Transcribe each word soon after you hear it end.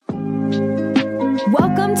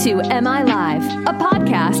Welcome to Am I Live, a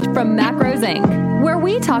podcast from Macros Inc., where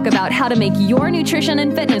we talk about how to make your nutrition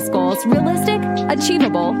and fitness goals realistic,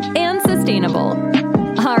 achievable, and sustainable.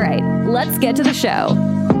 All right, let's get to the show.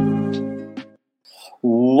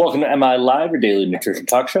 Welcome to Am I Live, your daily nutrition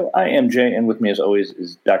talk show. I am Jay, and with me as always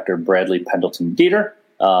is Dr. Bradley Pendleton Dieter,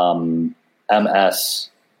 MS,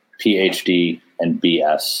 PhD, and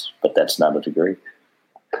BS, but that's not a degree.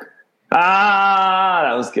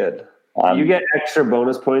 That was good. You get extra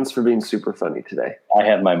bonus points for being super funny today. I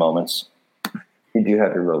have my moments. You do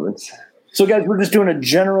have your moments. So, guys, we're just doing a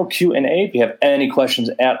general Q&A. If you have any questions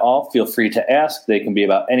at all, feel free to ask. They can be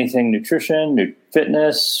about anything, nutrition,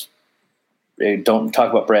 fitness. Don't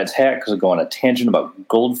talk about Brad's hat because we'll go on a tangent about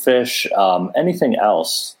goldfish. Anything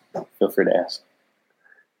else, feel free to ask.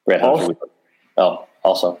 Brad,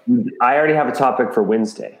 also. I already have a topic for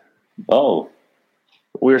Wednesday. Oh.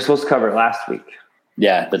 We were supposed to cover it last week.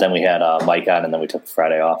 Yeah, but then we had Mike on, and then we took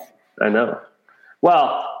Friday off. I know.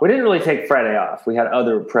 Well, we didn't really take Friday off. We had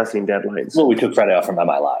other pressing deadlines. Well, we took Friday off from Am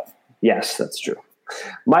I Live. Yes, that's true.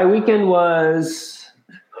 My weekend was,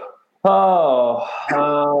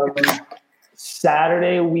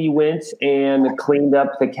 Saturday we went and cleaned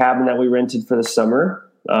up the cabin that we rented for the summer.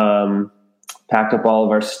 Packed up all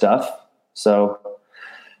of our stuff. So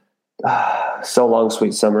long,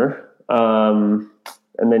 sweet summer.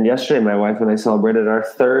 And then yesterday, my wife and I celebrated our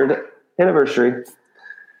 3rd anniversary,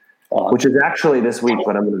 which is actually this week,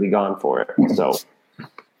 but I'm going to be gone for it. So,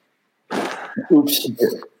 oops.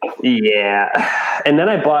 Yeah. And then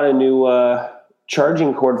I bought a new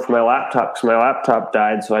charging cord for my laptop because my laptop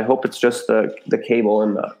died. So I hope it's just the cable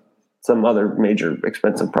and some other major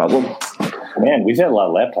expensive problem. Man, we've had a lot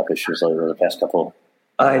of laptop issues over the past couple.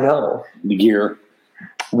 I know. Year.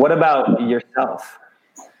 What about yourself?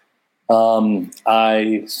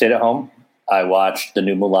 I stayed at home. I watched the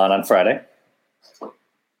new Mulan on Friday.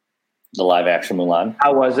 The live action Mulan.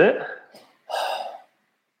 How was it?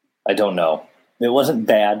 I don't know. It wasn't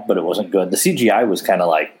bad, but it wasn't good. The CGI was kind of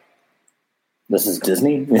like, this is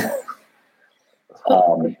Disney.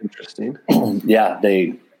 Interesting. Yeah,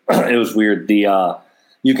 it was weird.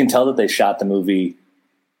 You can tell that they shot the movie.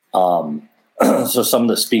 So some of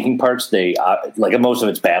the speaking parts, like most of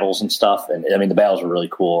it's battles and stuff. And I mean, the battles were really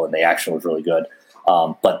cool and the action was really good.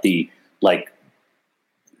 But they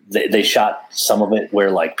shot some of it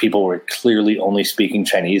where like people were clearly only speaking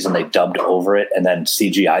Chinese and they dubbed over it and then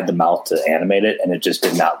CGI'd the mouth to animate it. And it just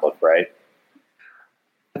did not look right.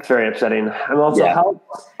 That's very upsetting. I'm also,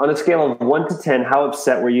 on a scale of 1 to 10, how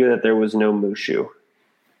upset were you that there was no Mushu?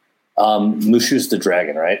 Mushu's the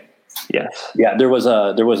dragon, right? Yes. Yeah, there was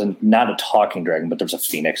not a talking dragon, but there was a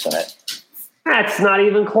phoenix in it. That's not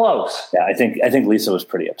even close. Yeah, I think Lisa was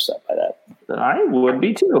pretty upset by that. I would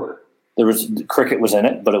be too. Cricket was in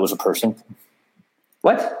it, but it was a person.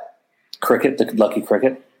 What? Cricket, the lucky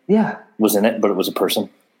cricket. Yeah. Was in it, but it was a person.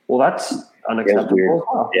 Well, that's unacceptable. Weird. As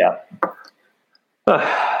well. Yeah.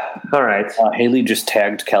 All right. Haley just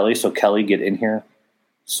tagged Kelly, so Kelly, get in here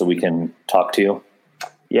so we can talk to you.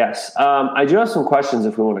 Yes. I do have some questions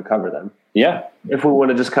if we want to cover them. Yeah. If we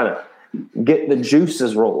want to just kind of get the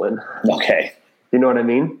juices rolling. Okay. You know what I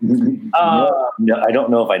mean? No, I don't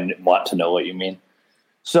know if I want to know what you mean.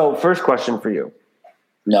 So first question for you.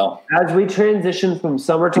 No. As we transition from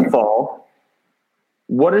summer to fall,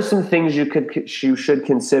 what are some things you should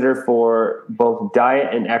consider for both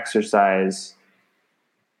diet and exercise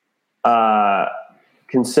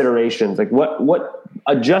considerations? Like what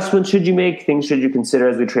adjustments should you make? Things should you consider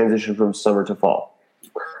as we transition from summer to fall?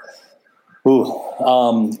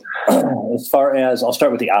 As far as, I'll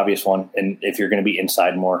start with the obvious one. And if you're going to be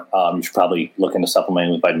inside more, you should probably look into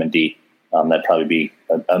supplementing with vitamin D. That'd probably be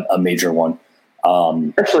a major one.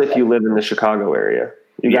 Especially if you live in the Chicago area.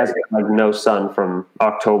 You guys get like no sun from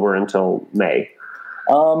October until May.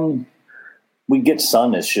 We get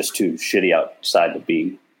sun. It's just too shitty outside to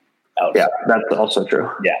be outside. Yeah, that's also true.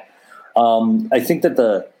 Yeah. I think that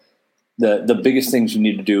the biggest things you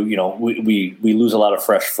need to do, we lose a lot of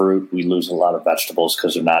fresh fruit. We lose a lot of vegetables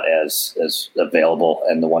because they're not as available.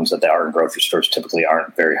 And the ones that they are in grocery stores typically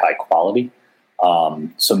aren't very high quality.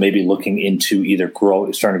 So maybe looking into either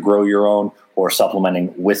starting to grow your own or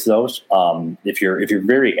supplementing with those. If you're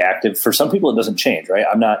very active, for some people it doesn't change, right?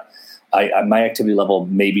 My activity level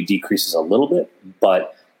maybe decreases a little bit,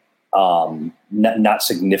 but not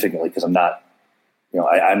significantly because I'm not.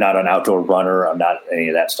 I'm not an outdoor runner. I'm not any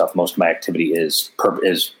of that stuff. Most of my activity is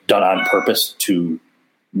done on purpose to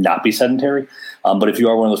not be sedentary. But if you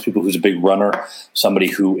are one of those people who's a big runner, somebody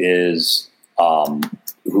who is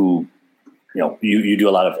you do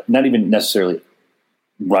a lot of not even necessarily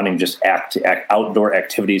running, just outdoor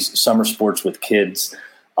activities, summer sports with kids,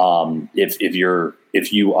 If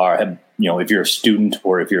you are, if you're a student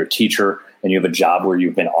or if you're a teacher and you have a job where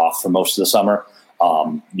you've been off for most of the summer,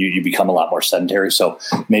 you become a lot more sedentary. So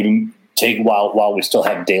maybe take while we still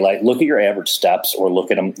have daylight, look at your average steps or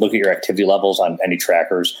look at your activity levels on any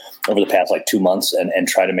trackers over the past 2 months and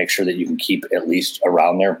try to make sure that you can keep at least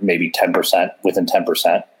around there, maybe 10%, within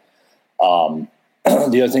 10%.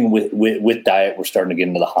 The other thing with diet, we're starting to get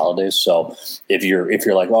into the holidays. So if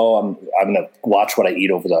you're like, oh, I'm going to watch what I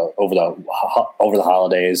eat over the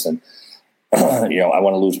holidays, and I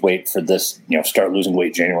want to lose weight for this, start losing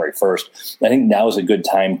weight January 1st. I think now is a good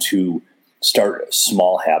time to start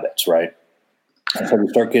small habits, right? And so we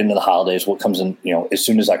start getting into the holidays. What comes in, as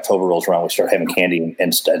soon as October rolls around, we start having candy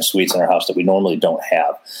and sweets in our house that we normally don't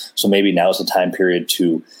have. So maybe now is the time period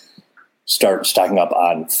to start stocking up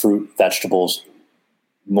on fruit, vegetables,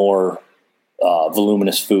 more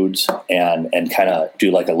voluminous foods, and kind of do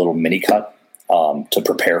like a little mini cut to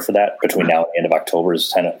prepare for that. Between now and the end of October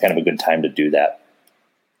is kind of a good time to do that.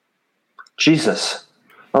 Jesus,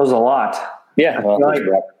 that was a lot. Yeah, well,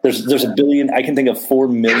 there's a billion. I can think of 4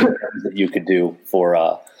 million things that you could do for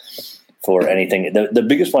anything. The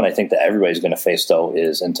biggest one I think that everybody's going to face though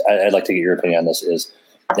is, and I'd like to get your opinion on this, is,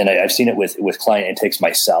 and I've seen it with client intakes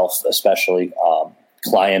myself, especially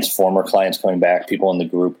clients, former clients coming back, people in the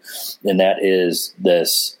group, and that is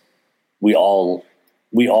this. We all.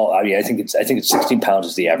 I mean, I think it's 16 pounds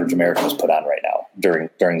is the average American has put on right now during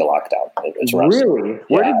the lockdown. It's around really?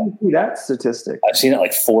 Where did you see that statistic? I've seen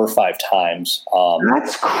it 4 or 5 times.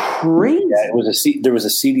 That's crazy. Yeah, there was a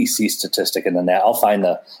CDC statistic, and then I'll find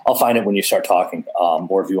it when you start talking,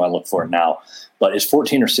 or if you want to look for it now. But it's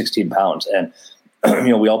 14 or 16 pounds, and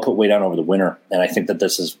we all put weight on over the winter, and I think that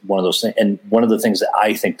this is one of those things. And one of the things that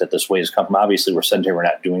I think that this weight has come from, obviously, we're sedentary, we're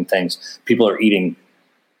not doing things. People are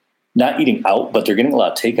not eating out, but they're getting a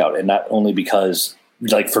lot of takeout. And not only because,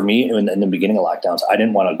 for me, in the beginning of lockdowns, I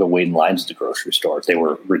didn't want to go wait in lines at the grocery store. They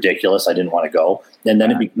were ridiculous. I didn't want to go. And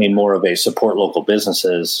then it became more of a support local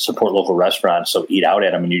businesses, support local restaurants, so eat out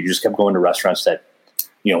at them. And you just kept going to restaurants that,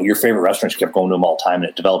 your favorite restaurants, you kept going to them all the time, and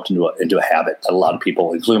it developed into a habit that a lot of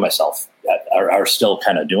people, including myself, are still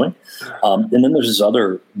kind of doing. And then there's this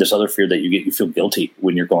other fear that you feel guilty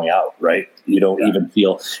when you're going out, right? You don't even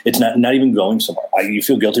feel, it's not even going somewhere. You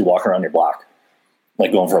feel guilty walking around your block,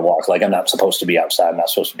 going for a walk. I'm not supposed to be outside. I'm not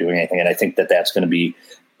supposed to be doing anything. And I think that that's going to be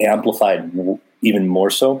amplified even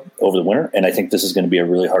more so over the winter. And I think this is going to be a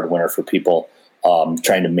really hard winter for people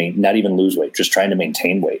trying to not even lose weight, just trying to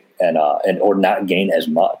maintain weight and or not gain as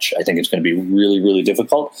much. I think it's going to be really, really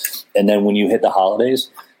difficult. And then when you hit the holidays,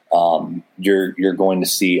 you're going to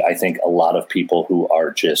see, I think, a lot of people who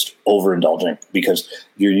are just overindulging because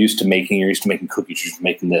you're used to making cookies,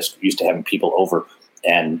 you're used to having people over,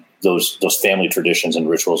 and those family traditions and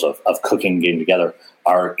rituals of cooking and getting together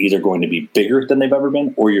are either going to be bigger than they've ever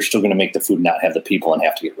been, or you're still going to make the food not have the people and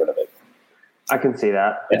have to get rid of it. I can see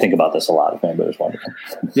that. I think about this a lot if anybody's wondering.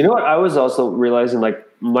 You know what? I was also realizing,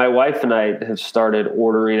 my wife and I have started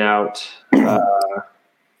ordering out,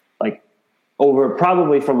 over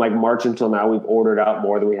probably from March until now, we've ordered out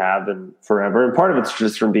more than we have in forever. And part of it's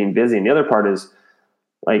just from being busy. And the other part is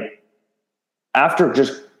after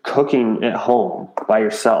just cooking at home by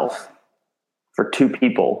yourself for 2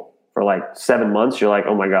 people for 7 months, you're like,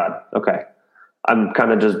 oh my God, okay. I'm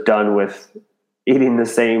kind of just done with eating the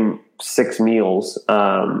same 6 meals.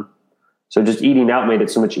 So just eating out made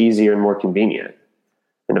it so much easier and more convenient.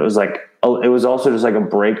 And it was it was also just a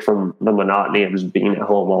break from the monotony of just being at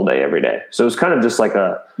home all day, every day. So it was kind of just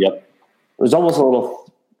it was almost a little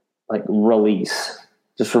release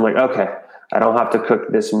just from okay, I don't have to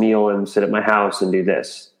cook this meal and sit at my house and do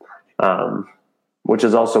this, which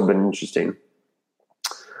has also been interesting.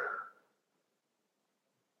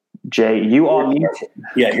 Jay, you all need to.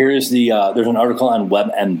 Yeah, here is there's an article on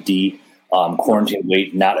WebMD, quarantine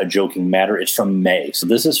weight, not a joking matter. It's from May. So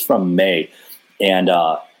this is from May. And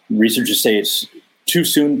researchers say it's too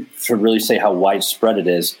soon to really say how widespread it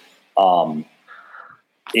is. A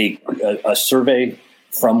survey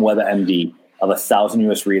from WebMD of 1,000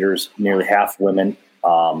 U.S. readers, nearly half women,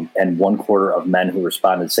 and 1/4 of men who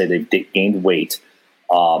responded say they've gained weight,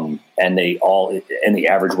 and the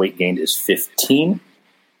average weight gained is 15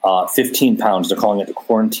 pounds. They're calling it the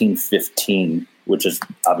quarantine 15, which is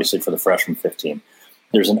obviously for the freshman 15.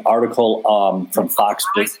 There's an article from Fox.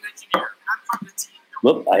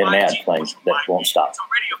 Whoop, I have an ad playing that won't stop.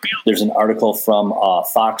 There's an article from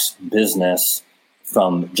Fox Business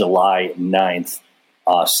from July 9th.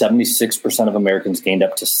 76% of Americans gained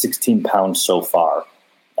up to 16 pounds so far.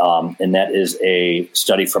 And that is a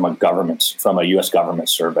study from a U.S. government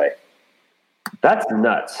survey. That's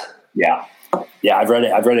nuts. Yeah. Yeah, I've read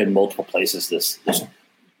it in multiple places.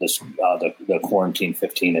 The quarantine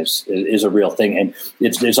 15 is a real thing, and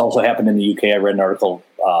it's also happened in the UK. I read an article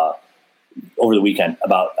over the weekend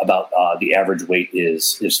about the average weight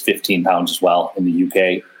is 15 pounds as well in the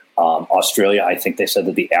UK. Australia, I think they said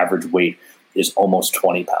that the average weight is almost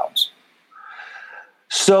 20 pounds.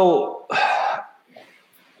 So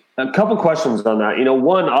a couple questions on that.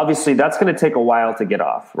 One, obviously that's going to take a while to get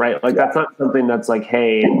off, right? Like that's not something that's like,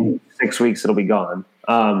 hey, in 6 weeks it'll be gone.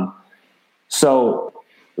 So,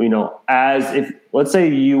 as if, let's say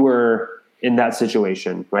you were in that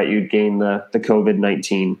situation, right? You'd gain the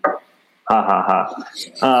COVID-19. Ha ha ha.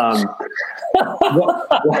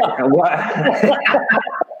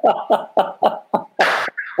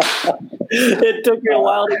 It took me a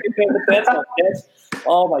while to get that.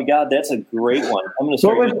 Oh my God, that's a great one. I'm going to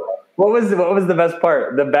start. What was the best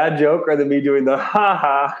part? The bad joke or me doing the ha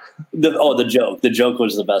ha? The joke. The joke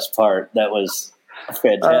was the best part. That was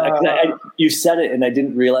fantastic. You said it, and I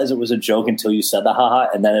didn't realize it was a joke until you said the ha ha,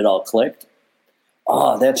 and then it all clicked.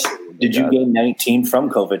 Oh, did you gain 19 from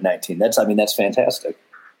COVID-19? That's fantastic.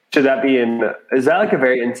 Should that be is that like a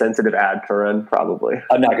very insensitive ad to run? Probably.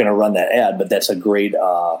 I'm not going to run that ad, but that's a great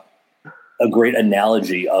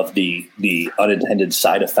analogy of the unintended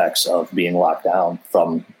side effects of being locked down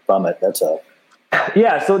from it. So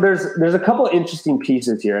there's a couple of interesting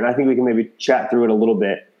pieces here, and I think we can maybe chat through it a little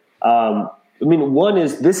bit. One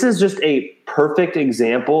is this is just a perfect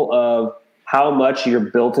example of how much your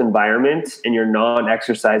built environment and your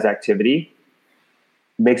non-exercise activity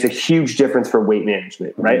makes a huge difference for weight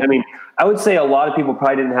management, right? I would say a lot of people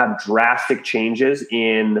probably didn't have drastic changes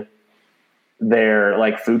in their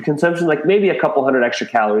food consumption, like maybe a couple hundred extra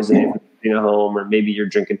calories a day at home, or maybe you're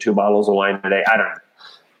drinking 2 bottles of wine a day. I don't know.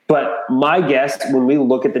 But my guess, when we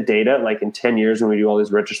look at the data, like in 10 years, when we do all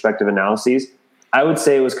these retrospective analyses, I would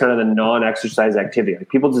say it was kind of the non-exercise activity. Like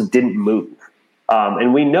people just didn't move.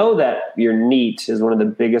 And we know that your NEAT is one of the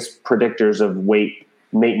biggest predictors of weight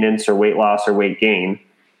maintenance or weight loss or weight gain.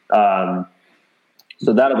 So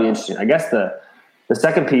that'll be interesting. I guess the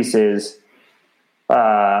second piece is,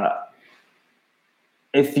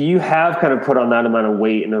 if you have kind of put on that amount of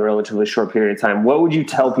weight in a relatively short period of time, what would you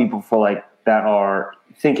tell people that are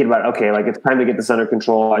thinking about, okay, it's time to get this under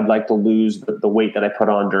control. I'd like to lose the weight that I put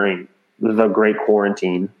on during the great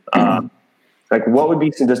quarantine. What would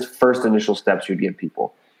be some just first initial steps you'd give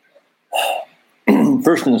people?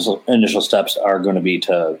 First initial steps are going to be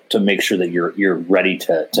to make sure that you're ready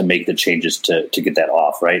to make the changes to get that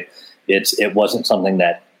off, right? It wasn't something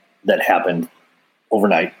that happened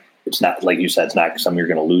overnight. It's not, like you said, it's not something you're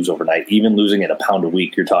going to lose overnight. Even losing it a pound a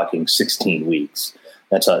week, you're talking 16 weeks.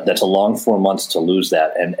 That's a long 4 months to lose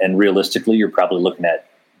that. And realistically, you're probably looking at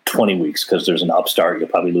 20 weeks because there's an upstart. You'll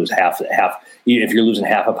probably lose half. If you're losing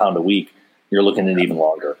half a pound a week, you're looking at even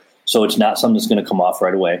longer. So it's not something that's going to come off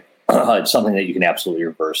right away. It's something that you can absolutely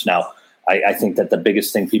reverse. Now, I think that the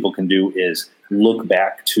biggest thing people can do is look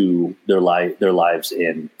back to their lives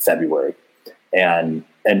in February. And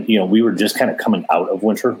we were just kind of coming out of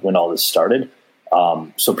winter when all this started.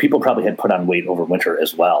 So people probably had put on weight over winter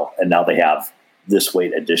as well. And now they have this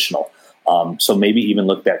weight additional. So maybe even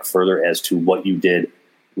look back further as to what you did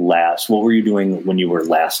last. What were you doing when you were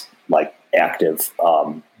last active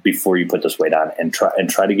before you put this weight on, and try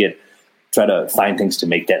to find things to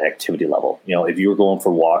make that activity level. If you were going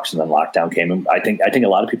for walks and then lockdown came, I think a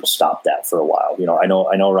lot of people stopped that for a while. I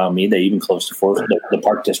know around me, they even closed the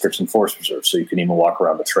park districts and forest reserves, so you can even walk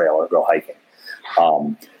around the trail or go hiking.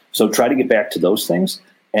 So try to get back to those things.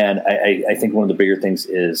 And I think one of the bigger things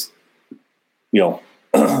is,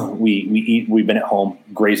 we've been at home.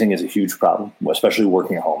 Grazing is a huge problem, especially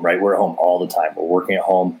working at home, right? We're at home all the time. We're working at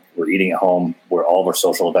home. We're eating at home. Where all of our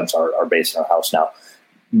social events are based in our house now.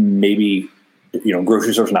 Maybe,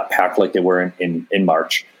 grocery stores are not packed like they were in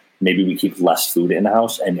March. Maybe we keep less food in the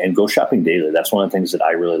house and go shopping daily. That's one of the things that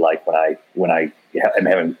I really like when I am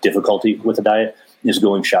having difficulty with a diet, is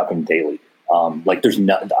going shopping daily. There's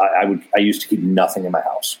I used to keep nothing in my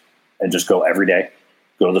house and just go every day,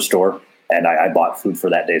 go to the store, and I bought food for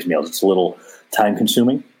that day's meals. It's a little time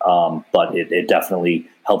consuming, but it definitely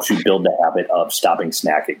helps you build the habit of stopping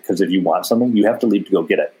snacking. Because if you want something, you have to leave to go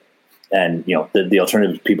get it. And, the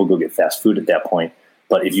alternative is people go get fast food at that point.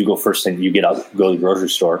 But if you go first thing, you get out, go to the grocery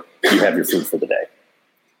store, you have your food for the day.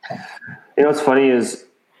 What's funny is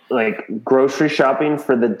grocery shopping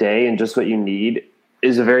for the day and just what you need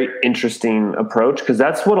is a very interesting approach, because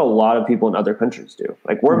that's what a lot of people in other countries do.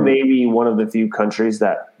 We're maybe one of the few countries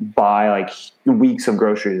that buy weeks of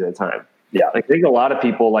groceries at a time. Yeah. I think a lot of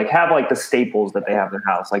people have the staples that they have in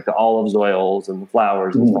their house, the olives oils and the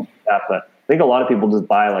flowers and stuff like that. But I think a lot of people just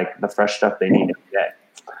buy the fresh stuff they need.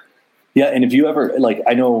 Yeah, and if you ever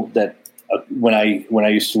I know that when I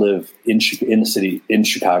used to live in the city in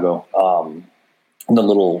Chicago, the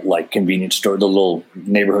little convenience store, the little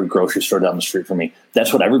neighborhood grocery store down the street from me,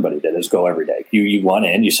 that's what everybody did, is go every day. You went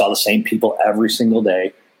in, you saw the same people every single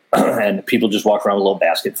day, and people just walked around with a little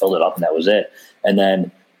basket, filled it up, and that was it. And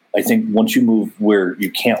then I think once you move where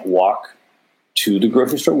you can't walk to the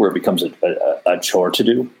grocery store, where it becomes a chore to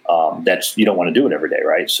do, you don't want to do it every day,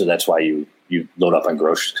 right? So that's why you load up on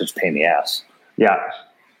groceries, because it's a pain in the ass. Yeah.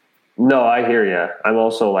 No, I hear you. I'm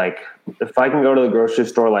also if I can go to the grocery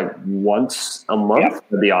store once a month,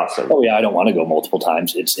 that'd be awesome. Oh yeah, I don't want to go multiple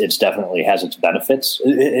times. It's definitely has its benefits.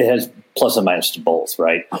 It has plus and minus to both,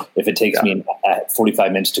 right? If it takes me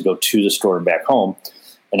 45 minutes to go to the store and back home,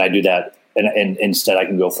 and I do that, and instead I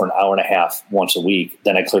can go for an hour and a half once a week,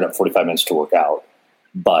 then I cleared up 45 minutes to work out.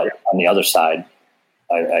 But on the other side,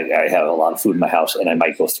 I have a lot of food in my house, and I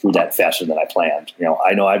might go through that faster than I planned.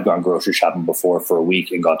 I know I've gone grocery shopping before for a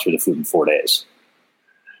week and gone through the food in 4 days.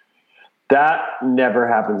 That never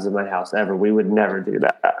happens in my house ever. We would never do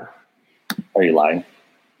that. Are you lying?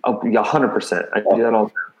 Oh, yeah, 100%. I do that all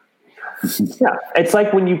the time. Yeah, it's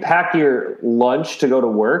like when you pack your lunch to go to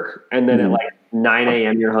work, and then at 9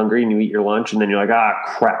 a.m. you're hungry and you eat your lunch, and then you're like,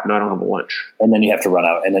 crap, no, I don't have a lunch. And then you have to run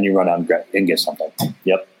out, and then you run out and get something.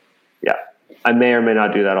 Yep. Yeah. I may or may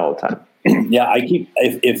not do that all the time. Yeah, I keep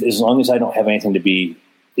if as long as I don't have anything to be.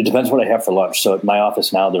 It depends what I have for lunch. So at my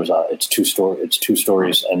office now, it's two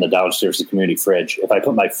stories, and the downstairs is the community fridge. If I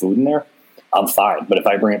put my food in there, I'm fine. But if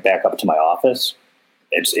I bring it back up to my office,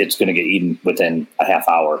 it's going to get eaten within a half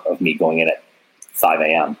hour of me going in at 5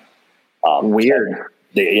 a.m. Weird.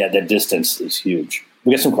 The distance is huge.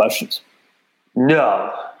 We got some questions.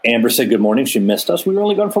 No. Amber said good morning. She missed us. We were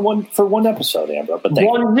only gone for one episode, Amber. But thank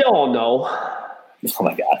you. No. Oh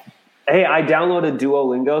my God. Hey, I downloaded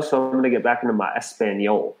Duolingo, so I'm going to get back into my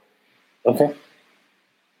Espanol. Okay.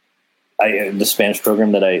 The Spanish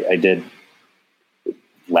program that I did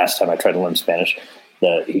last time I tried to learn Spanish,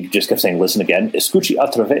 he just kept saying, listen again, escuchi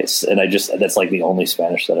otra vez. And that's the only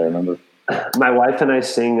Spanish that I remember. My wife and I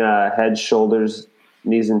sing Head, Shoulders,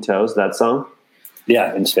 Knees, and Toes, that song.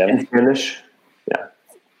 Yeah, in Spanish. In Spanish. Yeah.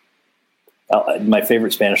 My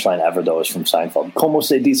favorite Spanish line ever, though, is from Seinfeld. Como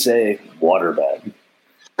se dice waterbed?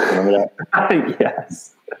 Remember that?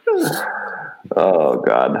 Yes. Oh,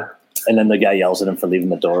 God. And then the guy yells at him for leaving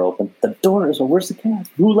the door open. The door is open. Where's the cat?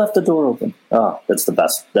 Who left the door open? Oh, that's the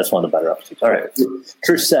best. That's one of the better episodes. All right.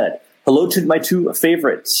 Trish said, hello to my two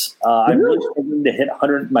favorites. I'm really struggling to hit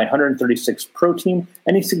my 136 protein.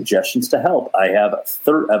 Any suggestions to help? I have a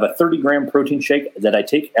 30-gram protein shake that I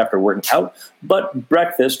take after working out, but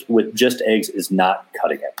breakfast with just eggs is not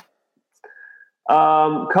cutting it.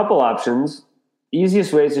 Couple options.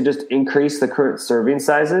 Easiest way is to just increase the current serving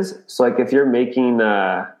sizes. So if you're making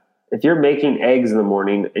eggs in the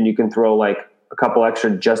morning and you can throw a couple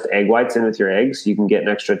extra just egg whites in with your eggs, you can get an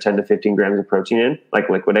extra 10 to 15 grams of protein in, like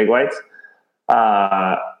liquid egg whites.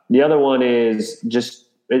 The other one is just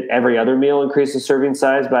every other meal increase the serving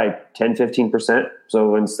size by 10, 15%.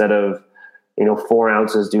 So instead of, 4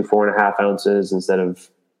 ounces, do 4.5 ounces. Instead of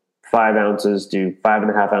 5 ounces, do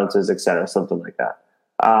 5.5 ounces, et cetera, something like that.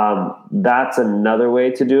 That's another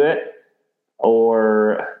way to do it.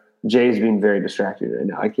 Or Jay's being very distracted right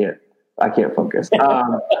now. I can't focus.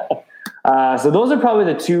 So those are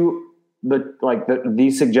probably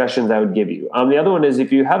these suggestions I would give you. The other one is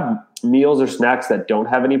if you have meals or snacks that don't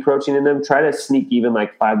have any protein in them, try to sneak even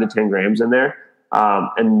 5 to 10 grams in there.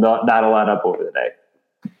 And that'll add up over the day.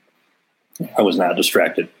 I was not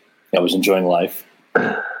distracted. I was enjoying life.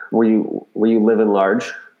 Were you living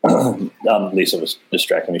large? Lisa was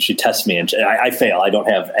distracting me. She tests me, and I fail. I don't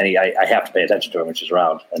have any. I have to pay attention to her when she's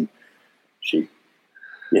around, and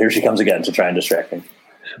here she comes again to try and distract me.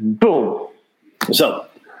 Boom. So,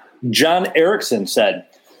 John Erickson said,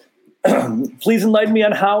 "Please enlighten me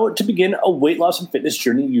on how to begin a weight loss and fitness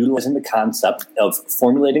journey utilizing the concept of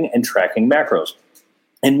formulating and tracking macros.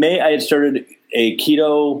 In May, I had started a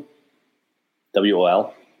keto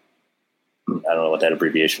WOL. I don't know what that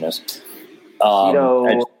abbreviation is.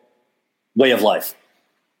 Keto way of life.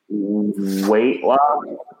 Weight loss?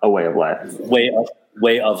 A way of life.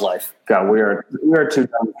 Way of life. God, we are too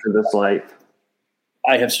dumb for this life.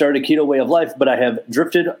 I have started a keto way of life, but I have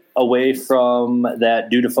drifted away from that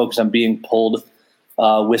due to focus on being pulled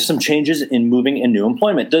with some changes in moving and new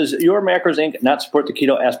employment. Does your Macros Inc. not support the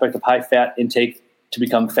keto aspect of high fat intake to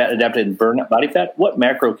become fat adapted and burn body fat? What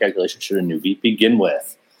macro calculation should a newbie begin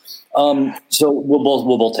with?" So we'll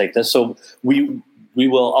both take this. So we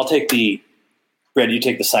will. I'll take Brad. You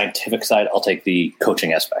take the scientific side. I'll take the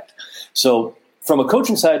coaching aspect. So from a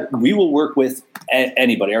coaching side, we will work with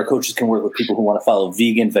anybody. Our coaches can work with people who want to follow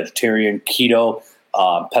vegan, vegetarian, keto,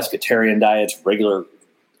 pescatarian diets, regular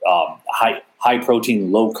high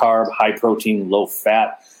protein, low carb, high protein, low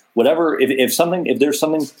fat, whatever. If there's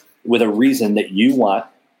something with a reason that you want,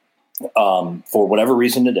 for whatever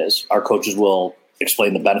reason it is, our coaches will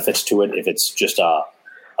explain the benefits to it. If it's just a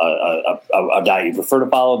diet you prefer to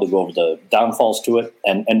follow, they'll go over the downfalls to it,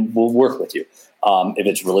 and we'll work with you. If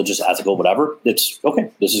it's religious, ethical, whatever, it's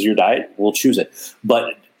okay. This is your diet. We'll choose it.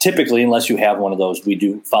 But typically, unless you have one of those, we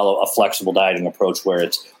do follow a flexible dieting approach where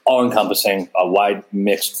it's all-encompassing, a wide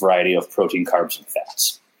mixed variety of protein, carbs, and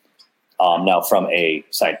fats. Now, from a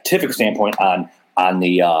scientific standpoint, on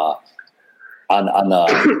the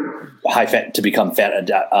high fat to become fat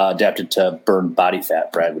adapted to burn body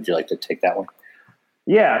fat, Brad, would you like to take that one?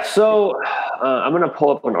 Yeah. So I'm going to pull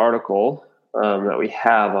up an article that we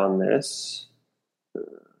have on this.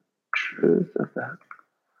 Truth of that.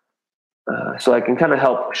 So I can kind of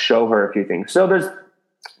help show her a few things. So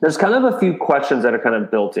there's kind of a few questions that are kind of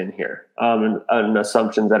built in here, and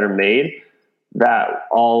assumptions that are made that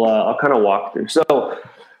I'll kind of walk through. So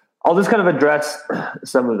I'll just kind of address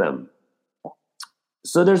some of them.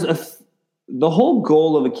 So the whole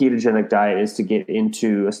goal of a ketogenic diet is to get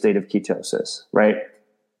into a state of ketosis, right?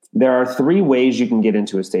 There are 3 ways you can get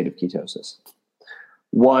into a state of ketosis.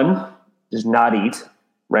 One is not eat,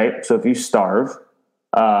 right? So if you starve,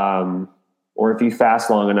 or if you fast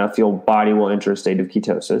long enough, your body will enter a state of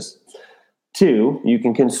ketosis. 2, you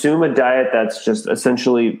can consume a diet that's just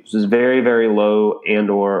essentially just very, very low and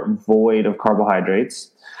or void of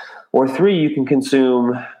carbohydrates. Or 3, you can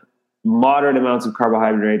consume moderate amounts of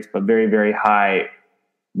carbohydrates, but very, very high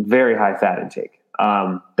fat intake.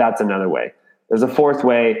 That's another way. There's a 4th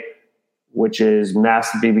way, which is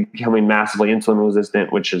becoming massively insulin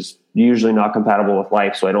resistant, which is usually not compatible with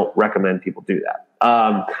life. So I don't recommend people do that.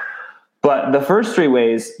 But the first 3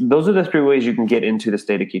 ways, those are the 3 ways you can get into the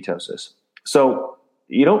state of ketosis. So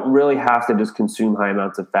you don't really have to just consume high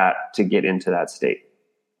amounts of fat to get into that state.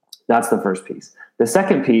 That's the first piece. The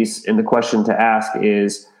second piece, and the question to ask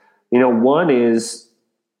is, one is,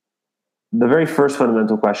 the very first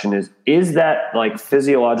fundamental question is that like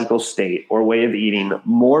physiological state or way of eating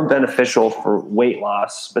more beneficial for weight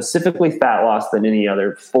loss, specifically fat loss, than any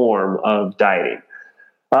other form of dieting?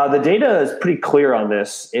 The data is pretty clear on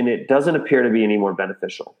this, and it doesn't appear to be any more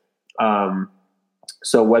beneficial.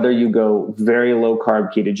 So whether you go very low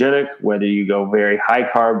carb ketogenic, whether you go very high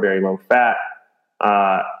carb, very low fat,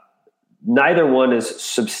 neither one is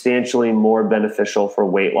substantially more beneficial for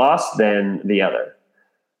weight loss than the other.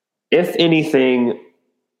 If anything,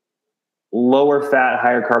 lower fat,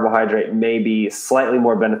 higher carbohydrate may be slightly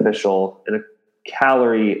more beneficial in a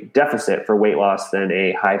calorie deficit for weight loss than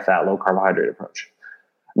a high fat, low carbohydrate approach.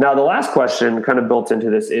 Now, the last question kind of built into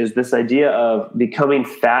this is this idea of becoming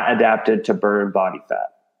fat adapted to burn body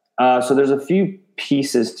fat. So there's a few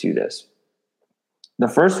pieces to this. The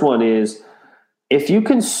first one is, if you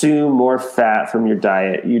consume more fat from your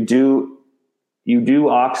diet, you do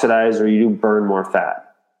oxidize or you do burn more fat.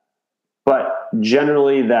 But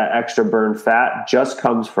generally that extra burn fat just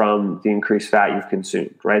comes from the increased fat you've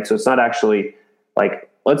consumed, right? So it's not actually like,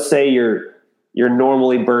 let's say you're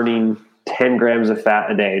normally burning 10 grams of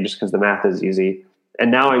fat a day just because the math is easy.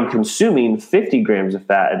 And now I'm consuming 50 grams of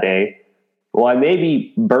fat a day. Well, I may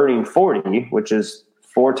be burning 40, which is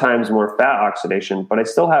 4 times more fat oxidation, but I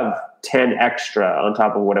still have 10 extra on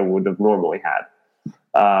top of what I would have normally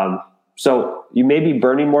had. So you may be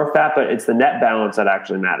burning more fat, but it's the net balance that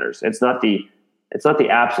actually matters. It's not the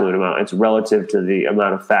absolute amount. It's relative to the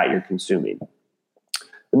amount of fat you're consuming.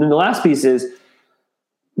 And then the last piece is,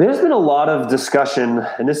 there's been a lot of discussion,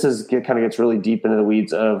 and this kind of gets really deep into the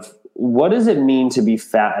weeds of what does it mean to be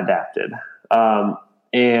fat adapted?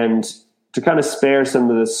 And to kind of spare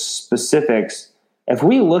some of the specifics, if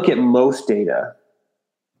we look at most data,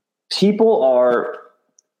 people are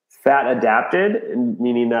fat adapted,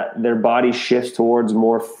 meaning that their body shifts towards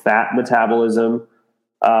more fat metabolism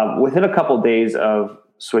within a couple of days of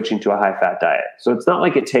switching to a high fat diet. So it's not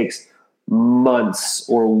like it takes months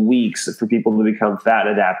or weeks for people to become fat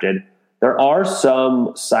adapted. There are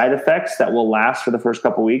some side effects that will last for the first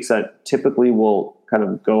couple of weeks that typically will kind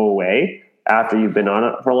of go away after you've been on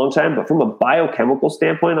it for a long time. But from a biochemical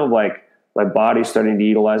standpoint of like my body's starting to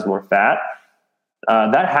utilize more fat,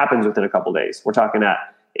 that happens within a couple of days. We're talking at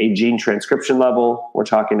a gene transcription level. We're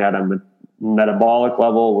talking at a metabolic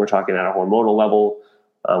level. We're talking at a hormonal level.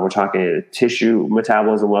 We're talking at a tissue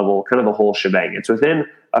metabolism level, kind of the whole shebang. It's within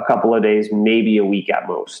a couple of days, maybe a week at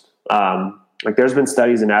most. Like there's been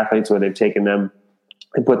studies in athletes where they've taken them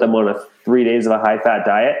and put them on 3 days of a high fat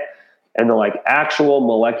diet, And the like actual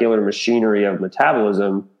molecular machinery of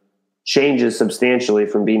metabolism changes substantially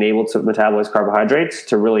from being able to metabolize carbohydrates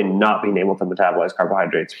to really not being able to metabolize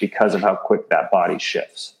carbohydrates because of how quick that body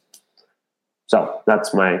shifts. So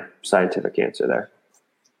that's my scientific answer there.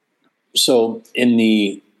 So in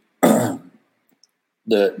the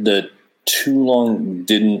too long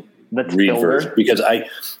didn't read version, because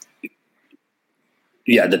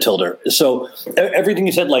the tilde. So everything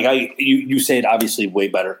you said, like you say it obviously way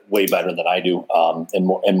better than I do,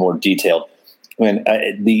 and more detailed. And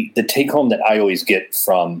the take home that I always get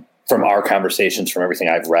from our conversations, from everything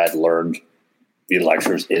I've read, learned via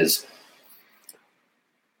lectures, is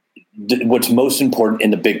what's most important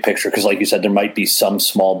in the big picture. Because, like you said, there might be some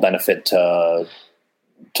small benefit to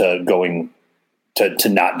going to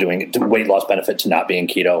not doing it, to weight loss benefit to not being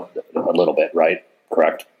keto a little bit, right?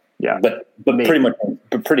 Correct. Yeah. But pretty much,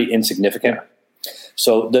 pretty insignificant. Yeah.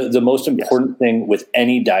 So the most important thing with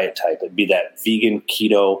any diet type, it'd be that vegan,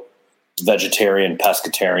 keto, vegetarian,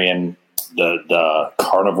 pescatarian, the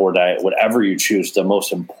carnivore diet, whatever you choose, the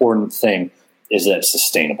most important thing is that it's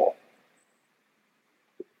sustainable.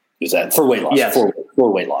 Is that for weight loss? Yes. For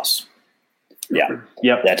weight loss. Yeah.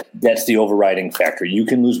 Yep. That's the overriding factor. You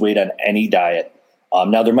can lose weight on any diet.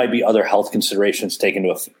 Now, there might be other health considerations taken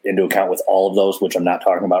into account with all of those, which I'm not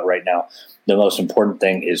talking about right now. The most important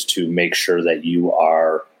thing is to make sure that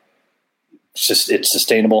it's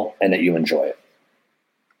sustainable and that you enjoy it.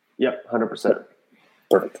 Yep, 100%.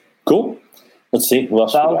 Perfect. Cool. Let's see. Who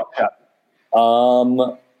else we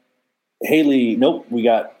got? Haley, nope, we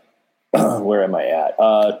got, where am I at?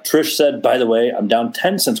 Trish said, by the way, I'm down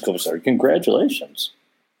 10 since COVID started. Congratulations.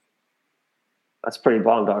 That's pretty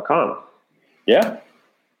bomb.com. Yeah.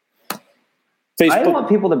 Facebook. I want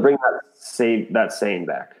people to bring that saying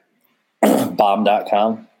back.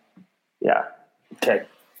 Bomb.com. Yeah. Okay.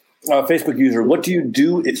 Facebook user, what do you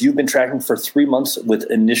do if you've been tracking for 3 months with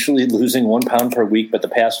initially losing 1 pound per week, but the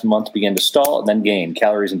past month began to stall and then gain?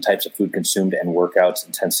 Calories and types of food consumed and workouts,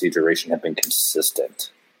 intensity, duration have been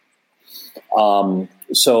consistent.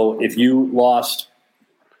 So if you lost,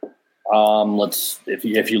 if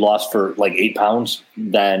you lost for like 8 pounds,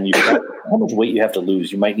 then how much weight you have to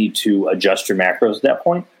lose. You might need to adjust your macros at that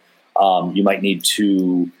point. You might need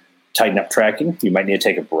to tighten up tracking. You might need to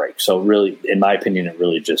take a break. So really, in my opinion, it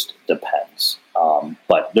really just depends.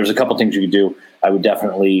 But there's a couple things you can do. I would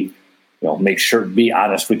definitely, make sure, be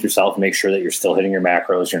honest with yourself, make sure that you're still hitting your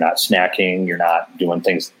macros. You're not snacking. You're not doing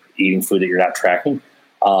things, eating food that you're not tracking.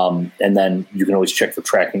 And then you can always check for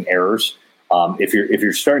tracking errors. If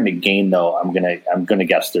you're starting to gain, though, I'm gonna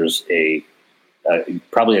guess there's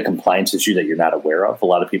probably a compliance issue that you're not aware of. A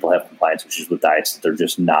lot of people have compliance issues with diets that they're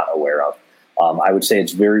just not aware of. I would say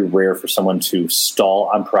it's very rare for someone to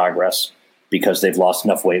stall on progress because they've lost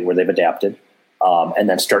enough weight where they've adapted, and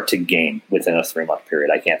then start to gain within a 3-month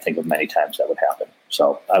period. I can't think of many times that would happen.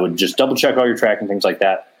 So I would just double check all your tracking, things like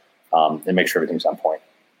that, and make sure everything's on point.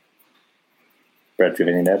 Brett, do you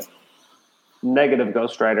have anything to add? Negative,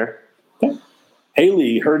 Ghost Rider. Okay.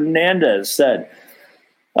 Haley Hernandez said,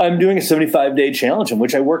 I'm doing a 75-day challenge in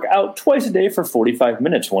which I work out twice a day for 45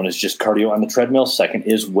 minutes. One is just cardio on the treadmill. Second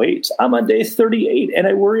is weights. I'm on day 38, and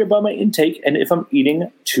I worry about my intake and if I'm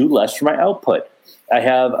eating too less for my output. I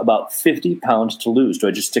have about 50 pounds to lose. Do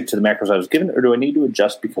I just stick to the macros I was given, or do I need to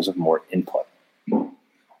adjust because of more input?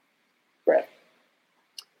 Brad.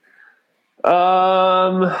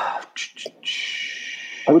 I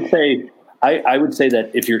would say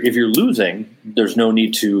that if you're losing, there's no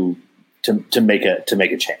need to make a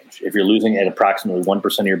change. If you're losing at approximately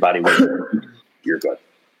 1% of your body weight, you're good.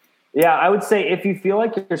 Yeah, I would say if you feel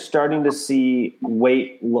like you're starting to see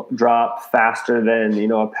weight drop faster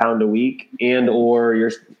than a pound a week, and or your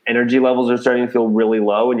energy levels are starting to feel really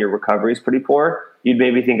low and your recovery is pretty poor, you'd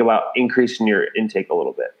maybe think about increasing your intake a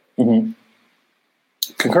little bit. Mm-hmm.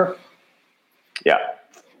 Concur. Yeah.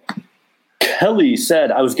 Kelly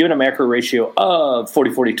said, I was given a macro ratio of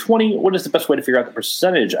 40-40-20. What is the best way to figure out the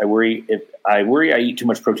percentage? I worry I eat too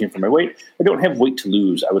much protein for my weight. I don't have weight to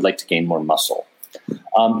lose. I would like to gain more muscle.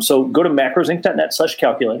 So go to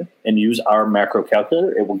macrosinc.net/calculator and use our macro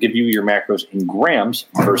calculator. It will give you your macros in grams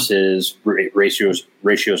versus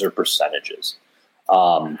ratios or percentages.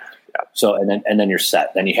 So and then you're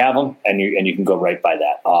set. Then you have them, and you can go right by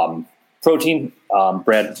that. Protein,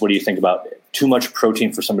 Brad, what do you think about too much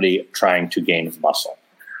protein for somebody trying to gain muscle?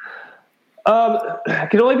 It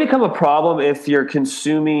can only become a problem if you're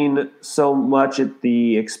consuming so much at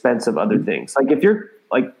the expense of other things. Like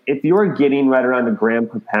if you're getting right around a gram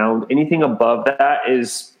per pound, anything above that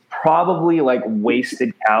is probably like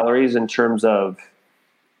wasted calories in terms of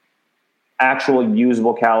actual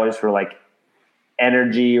usable calories for like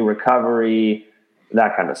energy, recovery,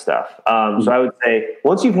 that kind of stuff. So I would say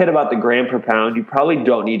once you've hit about the gram per pound, you probably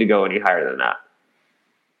don't need to go any higher than that.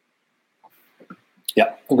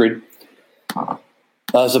 Yeah, agreed.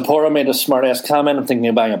 Zipporah made a smart ass comment. I'm thinking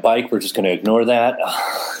of buying a bike. We're just going to ignore that.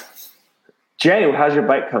 Jay, how's your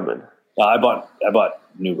bike coming? I bought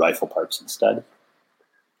new rifle parts instead.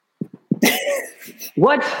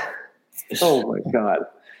 What? Oh my God.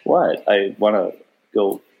 What? I want to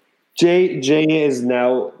go. Jay is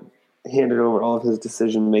now handed over all of his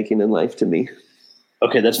decision making in life to me.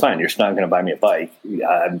 Okay, that's fine. You're still not going to buy me a bike.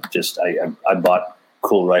 I bought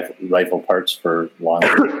cool rifle parts for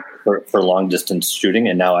long distance shooting,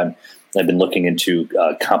 and now I've been looking into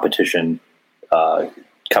competition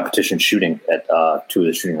shooting at 2 of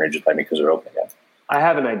the shooting ranges by me because they're open again. I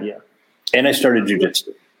have an idea. And I started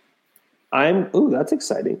jiu-jitsu. That's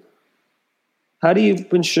exciting. How do you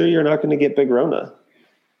ensure you're not going to get Big Rona?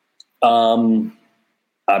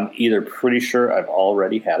 I'm either pretty sure I've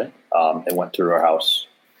already had it. It went through our house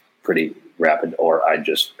pretty rapid, or I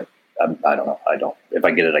don't know. I don't. If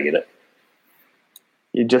I get it, I get it.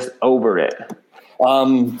 You're just over it.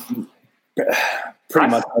 Pretty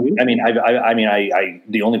much. I mean,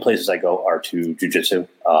 the only places I go are to jiu-jitsu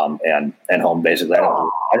and home. Basically,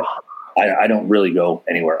 I don't really go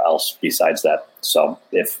anywhere else besides that. So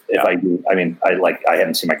if I do, I mean, I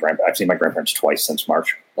haven't seen my grandparents. I've seen my grandparents twice since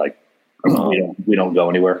March. Like we don't go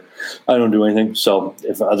anywhere. I don't do anything. So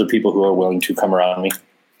if other people who are willing to come around me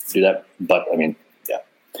do that, but I mean, yeah,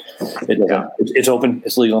 it doesn't. Yeah. It's open.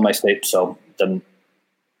 It's legal in my state. So then,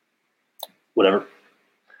 whatever.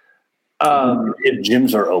 If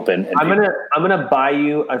gyms are open, and I'm gonna buy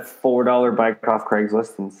you a $4 bike off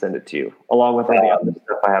Craigslist and send it to you, along with all the other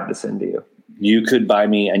stuff I have to send to you. You could buy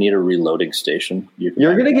me. I need a reloading station.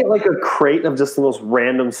 You're gonna get like a crate of just the most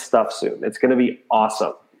random stuff soon. It's gonna be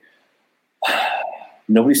awesome.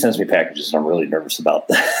 Nobody sends me packages, and I'm really nervous about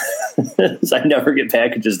that. I never get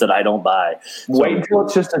packages that I don't buy. Wait until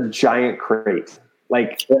it's just a giant crate.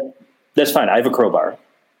 Like that's fine. I have a crowbar,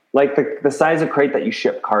 like the size of crate that you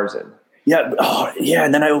ship cars in. Yeah. Oh, yeah.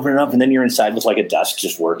 And then I open it up, and then you're inside with like a desk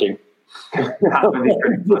just working.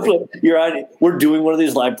 You're on. We're doing one of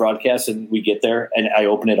these live broadcasts, and we get there, and I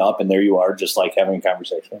open it up, and there you are, just like having a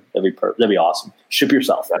conversation. That'd be awesome. Ship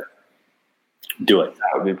yourself. Do it.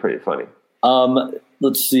 That would be pretty funny.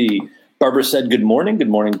 Let's see. Barbara said, "Good morning." Good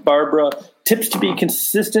morning, Barbara. Tips to be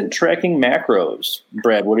consistent tracking macros.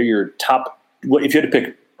 Brad, what are your top? If you had to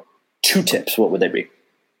pick 2 tips, what would they be?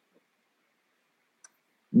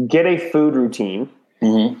 Get a food routine.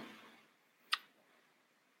 Mm-hmm.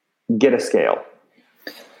 Get a scale.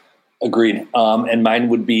 Agreed. And mine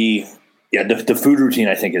would be, the food routine.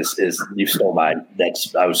 I think is you stole mine.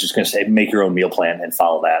 I was just going to say, make your own meal plan and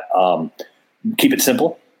follow that. Keep it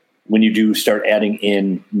simple. When you do start adding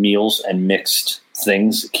in meals and mixed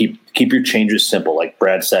things, keep your changes simple. Like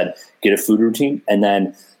Brad said, get a food routine, and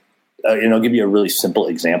then. I'll give you a really simple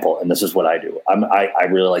example, and this is what I do. I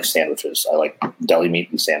really like sandwiches. I like deli meat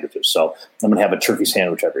and sandwiches. So I'm going to have a turkey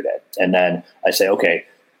sandwich every day. And then I say, okay,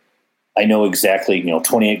 I know exactly,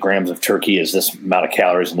 28 grams of turkey is this amount of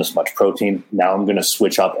calories and this much protein. Now I'm going to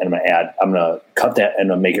switch up and I'm going to cut that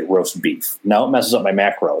and I'm going to make it roast beef. Now it messes up my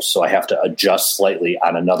macros, so I have to adjust slightly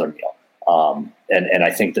on another meal. And I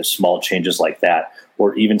think that small changes like that,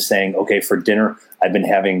 or even saying, okay, for dinner, I've been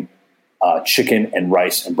having chicken and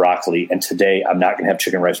rice and broccoli. And today I'm not going to have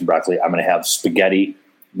chicken, rice, and broccoli. I'm going to have spaghetti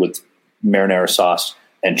with marinara sauce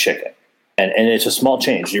and chicken. And it's a small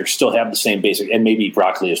change. You still have the same basic, and maybe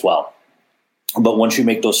broccoli as well. But once you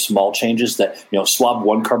make those small changes that, swap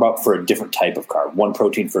one carb out for a different type of carb, one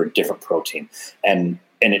protein for a different protein. And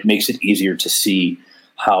it makes it easier to see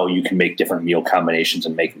how you can make different meal combinations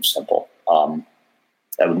and make them simple.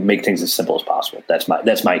 That would make things as simple as possible. That's my,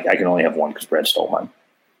 I can only have one because Brad stole mine.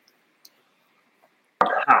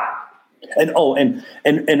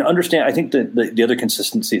 And understand, I think the other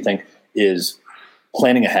consistency thing is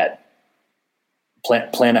planning ahead.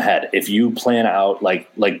 Plan ahead. If you plan out like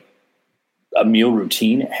a meal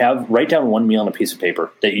routine, write down one meal on a piece of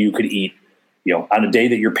paper that you could eat, on a day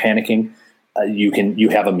that you're panicking, you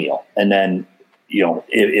have a meal. And then,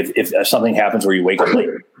 if something happens where you wake up late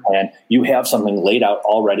and you have something laid out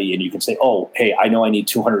already and you can say, oh, hey, I know I need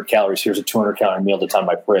 200 calories. Here's a 200 calorie meal that's on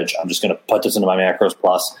my fridge. I'm just going to put this into my macros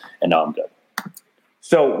plus, and now I'm good.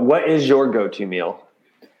 So what is your go-to meal?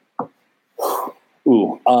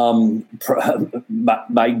 Ooh,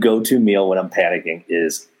 my go-to meal when I'm panicking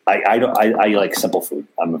is I like simple food.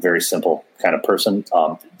 I'm a very simple kind of person.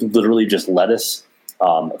 Literally just lettuce,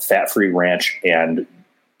 fat-free ranch, and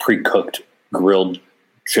pre-cooked grilled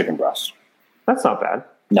chicken breast. That's not bad.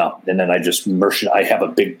 No, and then I just immerse it. I have a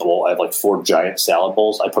big bowl. I have like 4 giant salad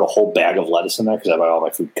bowls. I put a whole bag of lettuce in there because I buy all my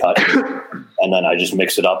food cut, and then I just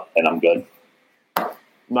mix it up, and I'm good.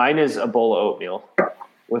 Mine is a bowl of oatmeal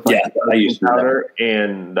with like I use powder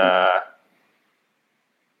and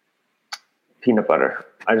peanut butter.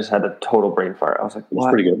 I just had a total brain fart. I was like, "It's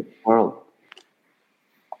pretty good." World.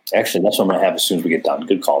 Actually, that's what I'm going to have as soon as we get done.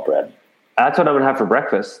 Good call, Brad. That's what I'm going to have for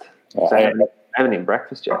breakfast. I haven't eaten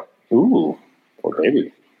breakfast yet. Ooh, poor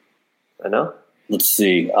baby. I know. Let's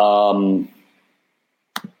see.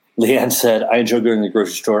 Leanne said, "I enjoy going to the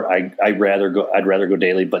grocery store. I'd rather go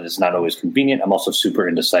daily, but it's not always convenient. I'm also super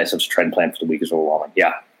indecisive, so trying to plan for the week is overwhelming."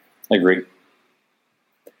 Yeah, I agree.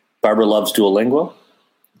 Barbara loves Duolingo.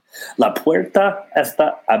 La puerta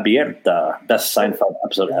está abierta. Best Seinfeld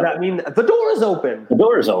episode ever. Does that mean the door is open? The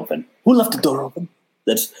door is open. Who left the door open?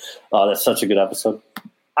 That's such a good episode.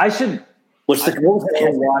 I should watch all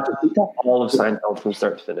of Seinfeld from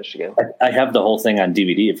start to finish again. I have the whole thing on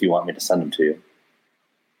DVD if you want me to send them to you.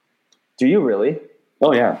 Do you really?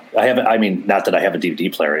 Oh yeah, I have. I mean, not that I have a DVD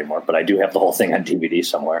player anymore, but I do have the whole thing on DVD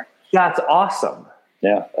somewhere. That's awesome.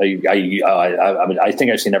 Yeah, I mean, I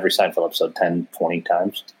think I've seen every Seinfeld episode 10, 20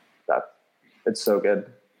 times. It's so good.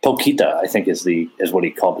 Pokita, I think, is what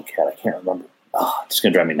he called the cat. I can't remember. Oh, it's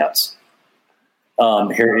going to drive me nuts.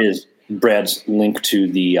 Here is Brad's link to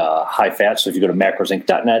the high fat. So if you go to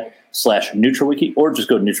macrosinc.net/NutraWiki, or just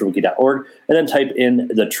go to NutraWiki.org and then type in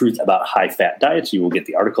the truth about high fat diets, you will get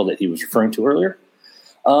the article that he was referring to earlier.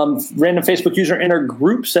 Random Facebook user in our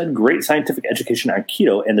group said, "Great scientific education on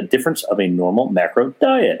keto and the difference of a normal macro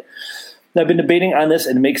diet. I've been debating on this,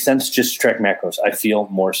 and it makes sense just to track macros. I feel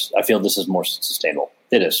this is more sustainable."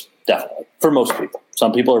 It is, definitely, for most people.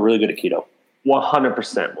 Some people are really good at keto.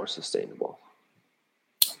 100% more sustainable.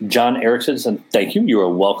 John Erickson said, "Thank you. You are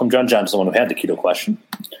welcome, John." John's the one who had the keto question.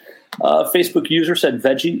 Facebook user said,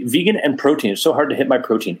 vegan and protein. It's so hard to hit my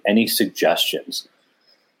protein. Any suggestions?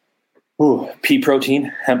 Ooh, pea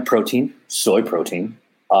protein, hemp protein, soy protein.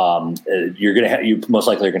 You most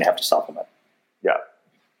likely are going to have to supplement. Yeah.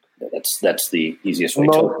 That's the easiest way.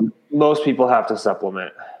 Most people have to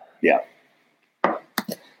supplement. Yeah.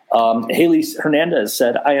 Haley Hernandez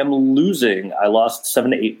said, "I am losing. I lost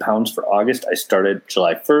 7 to 8 pounds for August. I started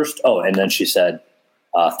July 1st. Oh, and then she said,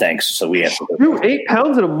 thanks. So we have to go. 8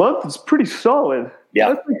 pounds in a month is pretty solid. Yeah.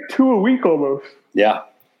 That's like 2 a week almost. Yeah.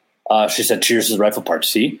 She said, cheers to the rifle parts.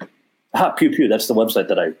 See? Pew Pew. That's the website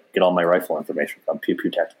that I get all my rifle information from. Pew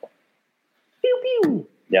Pew Tactical. Pew Pew.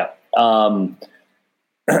 Yeah.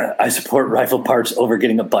 I support rifle parts over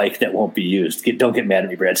getting a bike that won't be used. Don't get mad at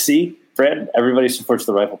me, Brad. See, Brad, everybody supports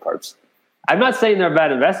the rifle parts. I'm not saying they're a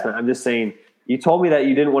bad investment. I'm just saying you told me that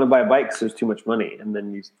you didn't want to buy a bike because there's too much money, and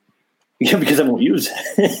then you. Yeah, because I won't use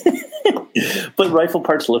it. But rifle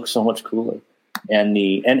parts look so much cooler, and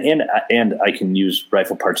I can use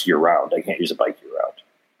rifle parts year round. I can't use a bike year round.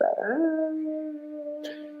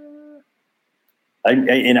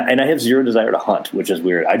 I have zero desire to hunt, which is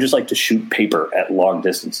weird. I just like to shoot paper at long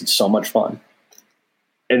distance. It's so much fun.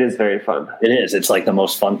 It is very fun. It is. It's like the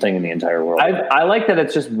most fun thing in the entire world. I like that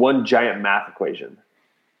it's just one giant math equation.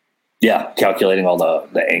 Yeah, calculating all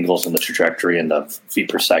the angles and the trajectory and the feet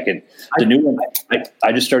per second. The new one,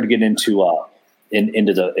 I just started getting into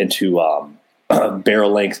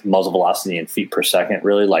barrel length, muzzle velocity, and feet per second.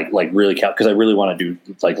 Really really because I really want to do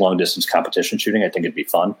like long distance competition shooting. I think it'd be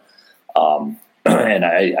fun. And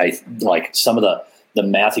I like some of the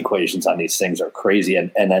math equations on these things are crazy.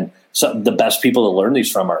 And then the best people to learn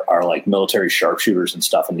these from are like military sharpshooters and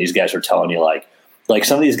stuff. And these guys are telling you like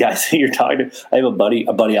some of these guys that you're talking to. I have a buddy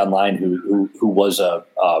online who was a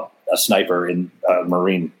sniper in a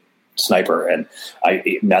Marine sniper. And I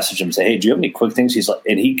messaged him and say, "Hey, do you have any quick things?" He's like,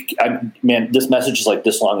 this message is like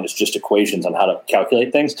this long and it's just equations on how to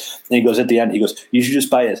calculate things. And he goes at the end, "You should just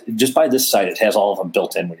buy this site. It has all of them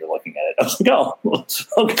built in when you're looking at it." I was like, "Oh,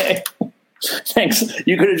 okay. Thanks.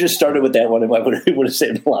 You could have just started with that one and it would have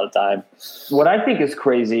saved a lot of time." What I think is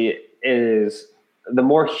crazy is the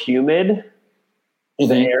more humid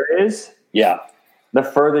the air is, the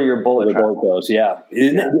further your bullet goes. Yeah.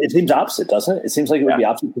 It seems opposite, doesn't it? It seems like it would be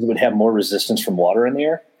opposite because it would have more resistance from water in the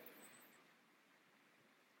air.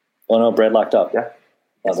 Oh no, Brad locked up. Yeah.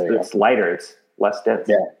 Oh, it's lighter. It's less dense.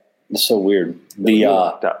 Yeah. It's so weird.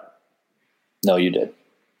 Locked up. No, you did.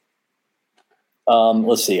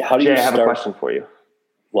 Let's see. How do you I have a question for you.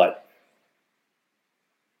 What?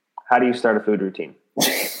 How do you start a food routine?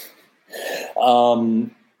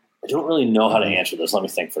 I don't really know how to answer this. Let me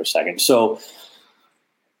think for a second. So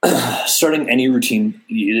starting any routine,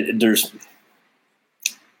 it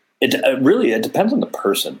depends on the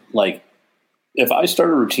person. Like if I start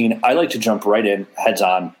a routine, I like to jump right in, heads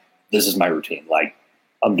on. This is my routine. Like,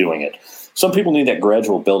 I'm doing it. Some people need that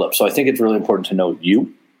gradual buildup. So I think it's really important to know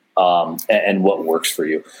you and what works for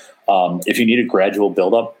you. If you need a gradual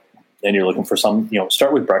buildup and you're looking for some,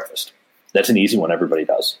 start with breakfast. That's an easy one everybody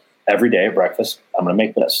does. Every day at breakfast, I'm going to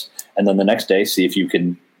make this. And then the next day, see if you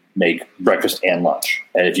can make breakfast and lunch.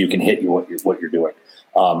 And if you can hit what you're doing.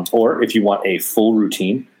 Or if you want a full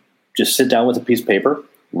routine, just sit down with a piece of paper,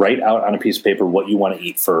 write out on a piece of paper what you want to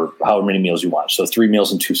eat for however many meals you want. So 3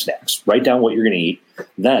 meals and 2 snacks. Write down what you're going to eat.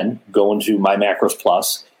 Then go into My Macros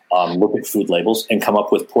Plus, look at food labels, and come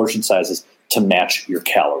up with portion sizes to match your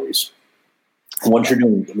calories. Once you're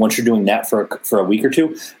doing that for a week or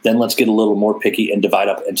two, then let's get a little more picky and divide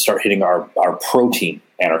up and start hitting our protein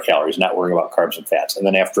and our calories, not worrying about carbs and fats. And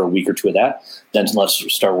then after a week or two of that, then let's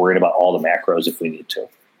start worrying about all the macros if we need to.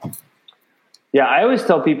 Yeah, I always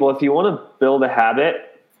tell people if you want to build a habit,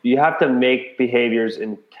 you have to make behaviors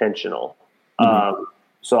intentional. Mm-hmm.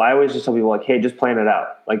 So I always just tell people like, hey, just plan it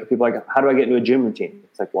out. Like people are like, how do I get into a gym routine?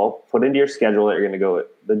 It's like, well, put into your schedule that you're going to go at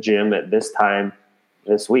the gym at this time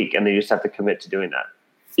this week. And then you just have to commit to doing that.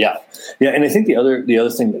 Yeah. Yeah. And I think the other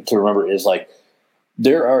thing to remember is like,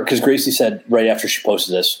 because Gracie said right after she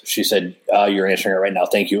posted this, she said, you're answering it right now.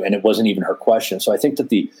 Thank you. And it wasn't even her question. So I think that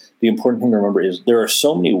the important thing to remember is there are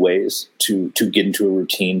so many ways to get into a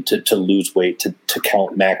routine, to lose weight, to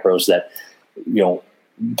count macros that,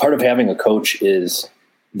 part of having a coach is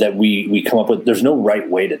that we come up with, there's no right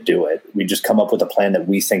way to do it. We just come up with a plan that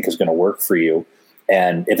we think is going to work for you.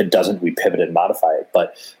 And if it doesn't, we pivot and modify it.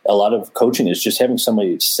 But a lot of coaching is just having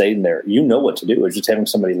somebody say in there, what to do. It's just having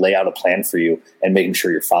somebody lay out a plan for you and making sure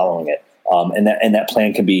you're following it. And that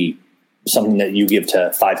plan can be something that you give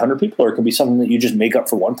to 500 people, or it can be something that you just make up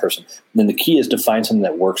for one person. And then the key is to find something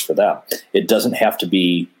that works for them. It doesn't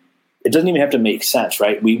even have to make sense,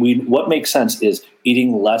 right? What makes sense is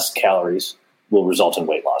eating less calories will result in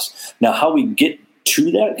weight loss. Now, how we get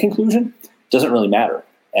to that conclusion doesn't really matter.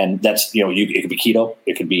 And that's, it could be keto.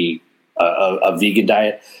 It could be a vegan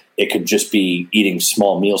diet. It could just be eating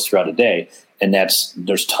small meals throughout a day. And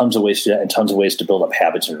there's tons of ways to do that and tons of ways to build up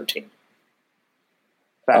habits and routine.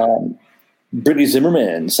 Brittany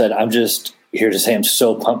Zimmerman said, I'm just here to say I'm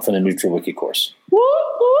so pumped for the NutriWiki course.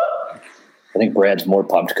 I think Brad's more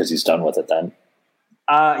pumped because he's done with it then.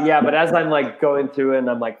 Yeah, but as I'm like going through it and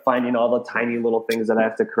I'm like finding all the tiny little things that I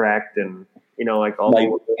have to correct and like all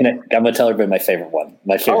I'm going to tell everybody my favorite one.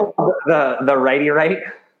 The righty right?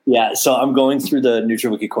 Yeah, so I'm going through the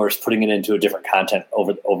NutriWiki course, putting it into a different content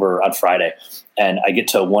over on Friday, and I get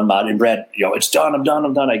to one mod, and Brad, it's done, I'm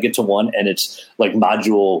done. I get to one, and it's like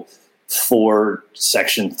module 4,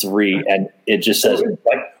 section 3, and it just says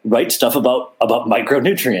write stuff about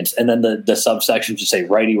micronutrients, and then the subsection just say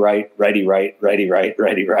righty right. It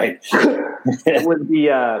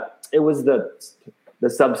was the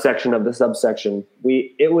subsection of the subsection.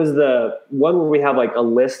 It was the one where we have like a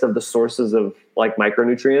list of the sources of like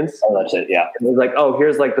micronutrients. Oh, that's it. Yeah. It was like,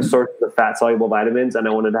 here's like the sources of fat soluble vitamins. And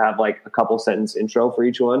I wanted to have like a couple sentence intro for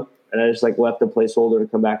each one. And I just like left the placeholder to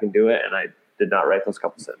come back and do it. And I did not write those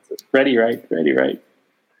couple sentences. Ready, right.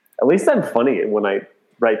 At least I'm funny when I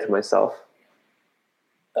write to myself.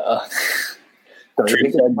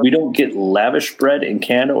 We don't get lavish bread in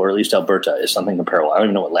Canada, or at least Alberta is something comparable. I don't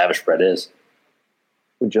even know what lavish bread is.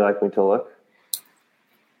 Would you like me to look?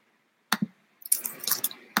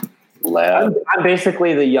 I'm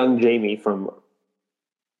basically the young Jamie from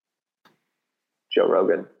Joe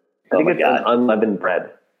Rogan. I think it's an unleavened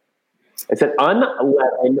bread. It's an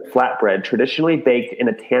unleavened flatbread, traditionally baked in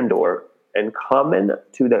a tandoor and common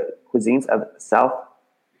to the cuisines of South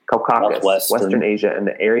Caucasus, Western Asia, and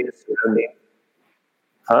the areas surrounding.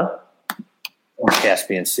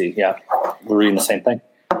 Caspian Sea. Yeah, we're reading the same thing.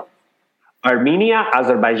 Armenia,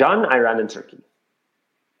 Azerbaijan, Iran, and Turkey.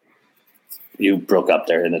 You broke up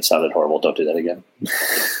there, and it sounded horrible. Don't do that again.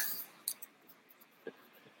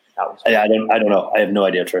 I don't know. I have no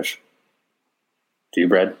idea, Trish. Do you,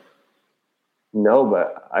 Brad? No,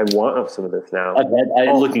 but I want some of this now.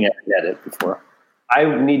 I'm looking at it before. I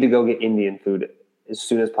need to go get Indian food as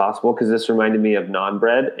soon as possible because this reminded me of naan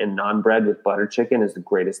bread, and naan bread with butter chicken is the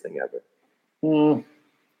greatest thing ever.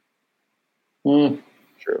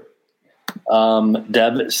 True.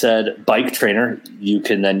 Deb said, bike trainer, you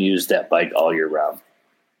can then use that bike all year round.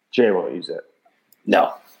 Jay won't use it.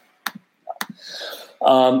 No.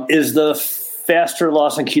 Is the faster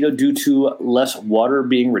loss on keto due to less water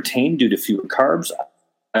being retained due to fewer carbs?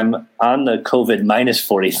 I'm on the COVID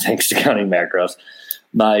 -40 thanks to counting macros.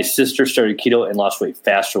 My sister started keto and lost weight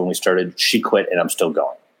faster when we started. She quit and I'm still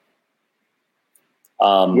going.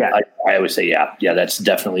 I always say, yeah, that's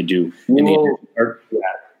definitely due.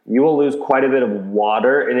 You will lose quite a bit of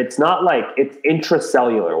water, and it's not like it's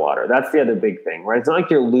intracellular water. That's the other big thing, right? It's not like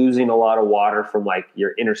you're losing a lot of water from like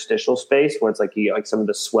your interstitial space where it's like you get like some of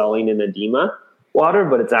the swelling and edema water,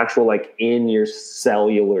 but it's actual like in your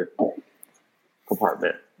cellular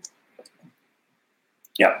compartment.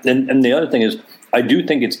 Yeah. And the other thing is, I do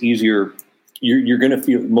think it's easier. You're going to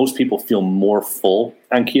feel, most people feel more full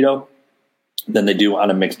on keto than they do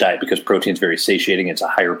on a mixed diet because protein is very satiating. It's a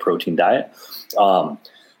higher protein diet.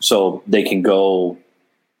 So they can go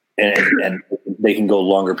and they can go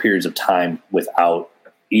longer periods of time without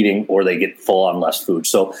eating, or they get full on less food.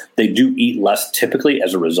 So they do eat less typically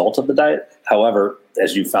as a result of the diet. However,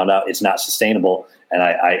 as you found out, it's not sustainable. And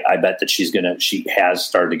I bet that she has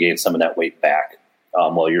started to gain some of that weight back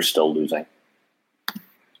while you're still losing.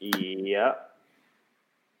 Yeah.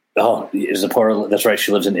 Oh, that's right.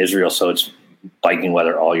 She lives in Israel, so it's biking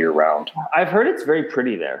weather all year round. I've heard it's very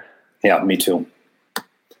pretty there. Yeah, me too.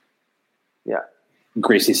 Yeah.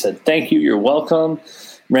 Gracie said, thank you. You're welcome.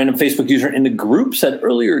 Random Facebook user in the group said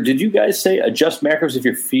earlier, did you guys say adjust macros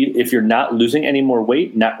if you're not losing any more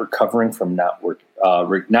weight, not recovering from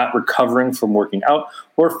working out,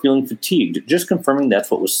 or feeling fatigued? Just confirming that's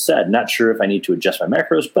what was said. Not sure if I need to adjust my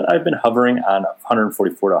macros, but I've been hovering on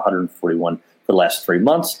 144 to 141 for the last 3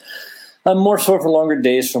 months. I'm more sore for longer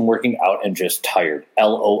days from working out and just tired.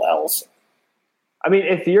 LOLs. I mean,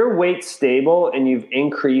 if your weight's stable and you've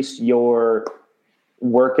increased your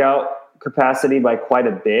workout capacity by quite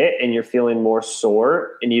a bit and you're feeling more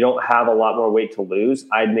sore and you don't have a lot more weight to lose,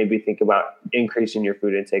 I'd maybe think about increasing your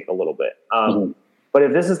food intake a little bit. But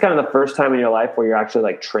if this is kind of the first time in your life where you're actually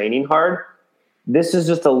like training hard, this is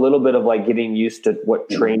just a little bit of like getting used to what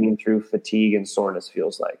training through fatigue and soreness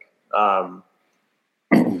feels like.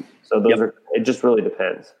 So it just really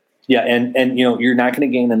depends. Yeah, and you're not going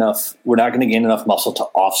to gain enough. We're not going to gain enough muscle to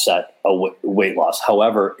offset a weight loss.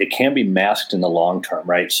 However, it can be masked in the long term,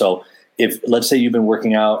 right? So if let's say you've been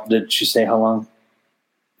working out, did she say how long?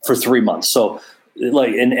 For 3 months. So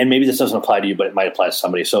like, and maybe this doesn't apply to you, but it might apply to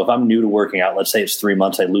somebody. So if I'm new to working out, let's say it's 3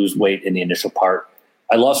 months, I lose weight in the initial part.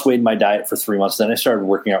 I lost weight in my diet for 3 months. Then I started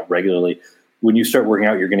working out regularly. When you start working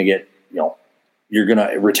out, you're going to get, you're going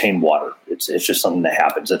to retain water. It's just something that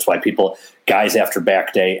happens. That's why guys after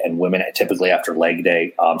back day and women typically after leg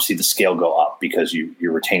day, see the scale go up because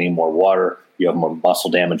you're retaining more water. You have more muscle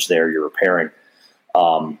damage there. You're repairing.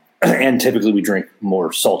 And typically we drink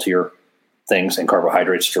more saltier things and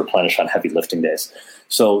carbohydrates to replenish on heavy lifting days.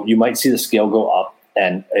 So you might see the scale go up.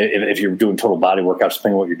 And if you're doing total body workouts,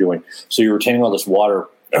 depending on what you're doing. So you're retaining all this water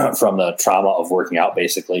from the trauma of working out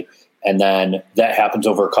basically. And then that happens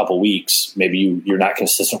over a couple weeks. Maybe you're not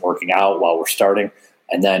consistent working out while we're starting,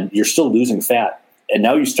 and then you're still losing fat. And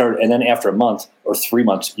now and then after a month or 3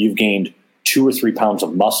 months, you've gained 2 or 3 pounds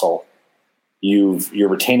of muscle. You're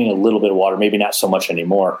retaining a little bit of water, maybe not so much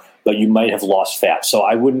anymore, but you might have lost fat. So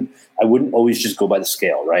I wouldn't always just go by the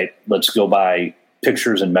scale, right? Let's go by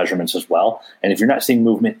pictures and measurements as well. And if you're not seeing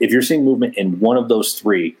movement, if you're seeing movement in one of those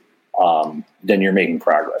three, then you're making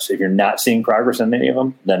progress. If you're not seeing progress in any of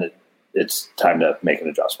them, then it's time to make an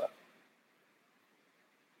adjustment.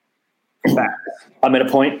 I'm at a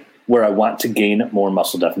point where I want to gain more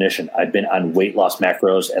muscle definition. I've been on weight loss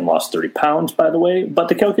macros and lost 30 pounds, by the way, but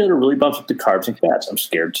the calculator really bumps up the carbs and fats. I'm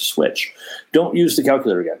scared to switch. Don't use the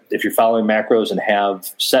calculator again. If you're following macros and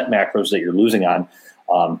have set macros that you're losing on,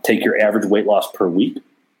 take your average weight loss per week,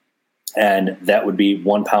 and that would be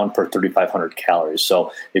 1 pound per 3,500 calories.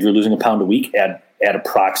 So if you're losing a pound a week, add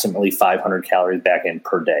approximately 500 calories back in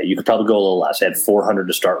per day. You could probably go a little less. Add 400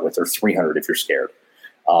 to start with, or 300 if you're scared.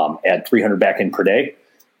 Add 300 back in per day,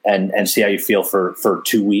 and see how you feel for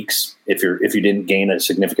 2 weeks. If you didn't gain a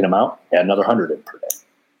significant amount, add another 100 in per day.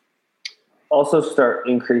 Also, start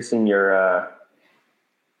increasing your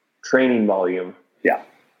training volume. Yeah.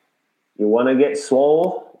 You want to get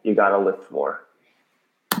swole, you got to lift more.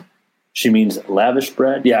 She means lavish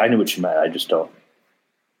bread. Yeah, I knew what she meant. I just not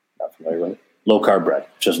familiar with it. Low carb bread,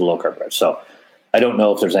 just low carb bread. So I don't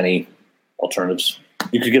know if there's any alternatives.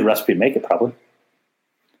 You could get a recipe and make it probably.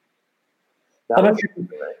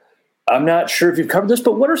 I'm not sure if you've covered this,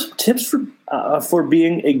 but what are some tips for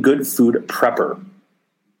being a good food prepper?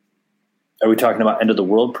 Are we talking about end of the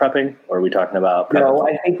world prepping, or are we talking about prepping? No,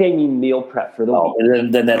 I think they mean meal prep for the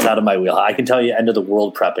week. Then that's out of my wheel. I can tell you end of the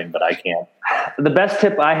world prepping, but I can't. The best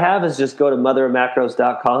tip I have is just go to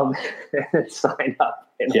motherofmacros.com and sign up.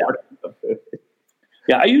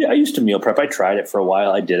 Yeah, I used to meal prep. I tried it for a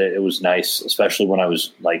while. I did it. It was nice, especially when I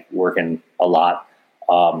was like working a lot.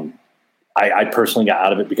 I personally got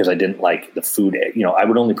out of it because I didn't like the food. I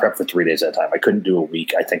would only prep for 3 days at a time. I couldn't do a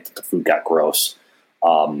week. I think that the food got gross.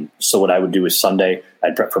 So what I would do is Sunday,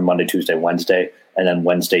 I'd prep for Monday, Tuesday, Wednesday, and then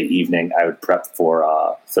Wednesday evening I would prep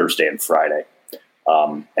for Thursday and Friday.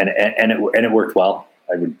 And it worked well.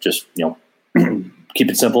 I would just, keep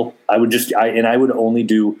it simple. I would only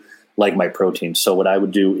do like my protein. So what I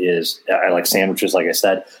would do is I like sandwiches. Like I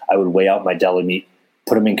said, I would weigh out my deli meat,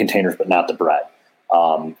 put them in containers, but not the bread.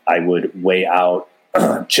 I would weigh out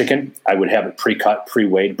chicken. I would have it pre-cut,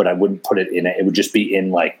 pre-weighed, but I wouldn't put it in it. It would just be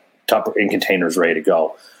in like in containers ready to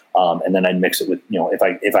go. And then I'd mix it with,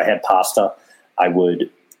 if I had pasta, I would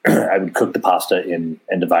cook the pasta in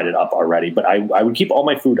and divide it up already. But I would keep all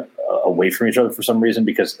my food away from each other for some reason,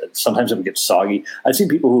 because sometimes it would get soggy. I've seen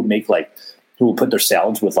people who will put their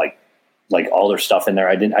salads with like all their stuff in there.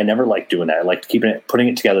 I never liked doing that. I liked putting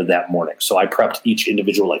it together that morning. So I prepped each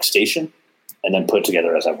individual like station and then put it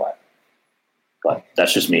together as I went. But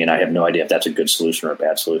that's just me, and I have no idea if that's a good solution or a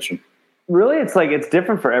bad solution. Really, it's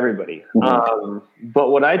different for everybody. Mm-hmm.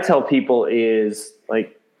 But what I tell people is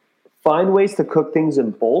find ways to cook things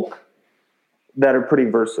in bulk that are pretty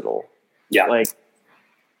versatile. Yeah.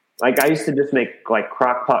 Like I used to just make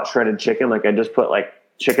crock pot shredded chicken. I just put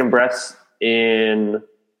chicken breasts in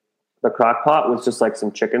the crock pot with just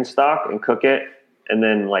some chicken stock and cook it, and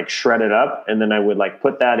then shred it up. And then I would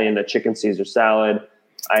put that in a chicken Caesar salad.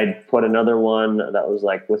 I'd put another one that was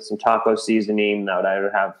with some taco seasoning that I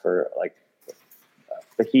would have for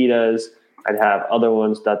fajitas. I'd have other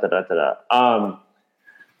ones, But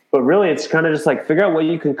really it's kind of just figure out what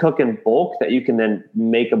you can cook in bulk that you can then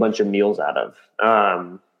make a bunch of meals out of.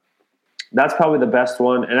 That's probably the best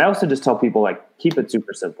one. And I also just tell people keep it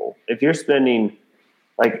super simple. If you're spending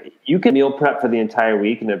you can meal prep for the entire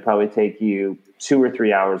week and it'd probably take you 2 or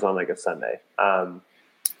 3 hours on a Sunday.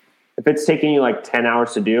 If it's taking you 10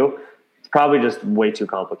 hours to do, it's probably just way too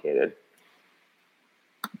complicated.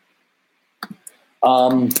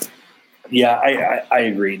 Yeah, I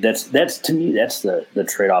agree. That's to me, that's the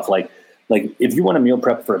trade-off. Like if you want to meal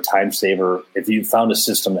prep for a time saver, if you found a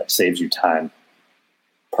system that saves you time,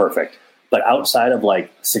 perfect. But outside of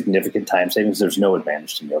significant time savings, there's no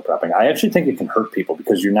advantage to meal prepping. I actually think it can hurt people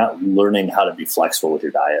because you're not learning how to be flexible with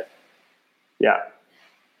your diet. Yeah.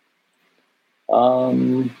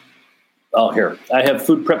 Here, I have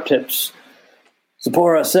food prep tips.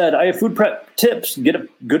 Zipporah said, I have food prep tips. Get a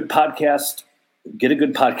good podcast,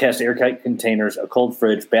 airtight containers, a cold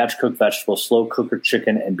fridge, batch cook vegetables, slow cooker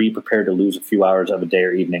chicken, and be prepared to lose a few hours of a day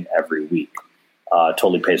or evening every week.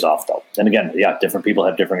 Totally pays off though. And again, different people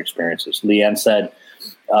have different experiences. Leanne said,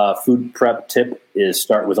 food prep tip is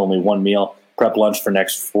start with only one meal, prep lunch for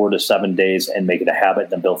next 4 to 7 days and make it a habit,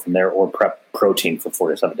 then build from there, or prep protein for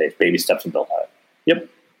 4 to 7 days, baby steps and build on it. Yep.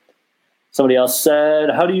 Somebody else said,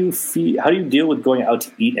 how do you deal with going out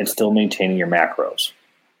to eat and still maintaining your macros?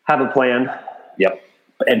 Have a plan. Yep.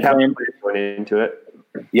 And plan going into it.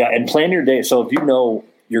 Yeah. And plan your day. So if you know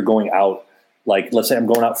you're going out, let's say I'm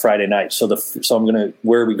going out Friday night. So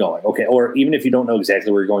where are we going? Okay. Or even if you don't know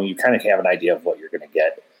exactly where you're going, you kind of have an idea of what you're going to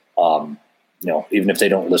get. Even if they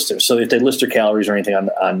don't list it. So if they list their calories or anything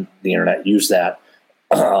on the internet, use that.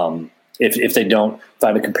 If they don't,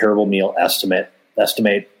 find a comparable meal estimate,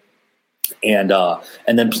 and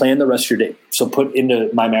then plan the rest of your day. So put into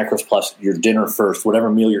My Macros Plus your dinner first, whatever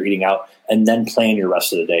meal you're eating out, and then plan your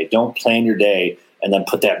rest of the day. Don't plan your day and then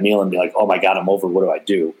put that meal and be like, oh my God, I'm over. What do I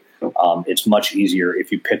do? It's much easier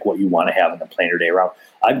if you pick what you want to have and then plan your day around.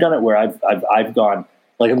 I've done it where I've gone,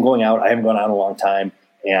 I'm going out. I haven't gone out in a long time,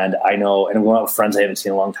 and I know, and I'm going out with friends I haven't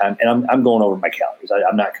seen in a long time, and I'm going over my calories.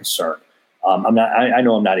 I'm not concerned. I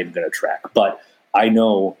know I'm not even going to track, but I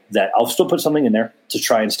know that I'll still put something in there to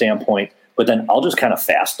try and stay on point, but then I'll just kind of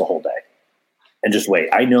fast the whole day and just wait.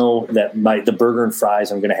 I know that the burger and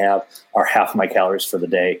fries I'm going to have are half my calories for the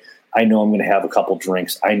day. I know I'm going to have a couple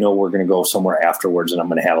drinks. I know we're going to go somewhere afterwards and I'm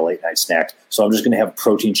going to have a late night snack. So I'm just going to have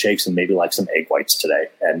protein shakes and maybe some egg whites today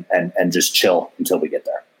and just chill until we get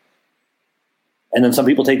there. And then some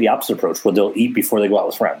people take the opposite approach where they'll eat before they go out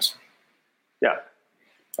with friends. Yeah.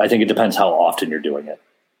 I think it depends how often you're doing it.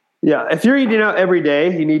 Yeah. If you're eating out every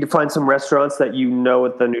day, you need to find some restaurants that you know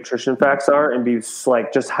what the nutrition facts are and be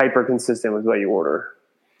just hyper consistent with what you order.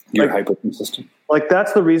 You're hyper consistent.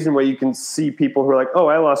 That's the reason why you can see people who are oh,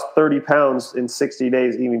 I lost 30 pounds in 60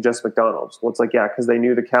 days eating just McDonald's. Well, it's because they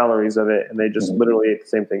knew the calories of it and they just literally ate the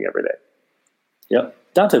same thing every day. Yep.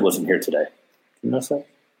 Dante wasn't here today. You know that?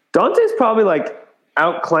 Dante's probably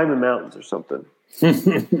out climbing mountains or something.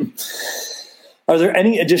 Are there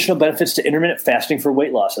any additional benefits to intermittent fasting for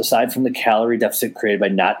weight loss aside from the calorie deficit created by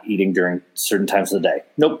not eating during certain times of the day?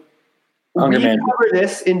 Nope. Hunger we management. cover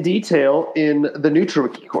this in detail in the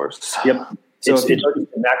NutriWiki course. Yep. So if you go to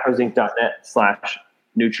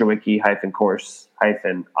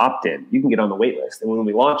macrozinc.net/NutriWiki-course-opt-in, you can get on the wait list. And when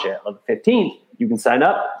we launch it on the 15th, you can sign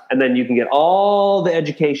up, and then you can get all the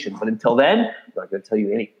education. But until then, I'm not going to tell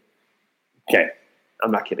you anything. Okay.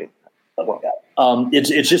 I'm not kidding.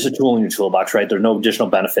 It's just a tool in your toolbox, right? There's no additional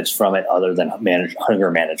benefits from it other than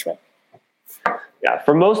hunger management. Yeah,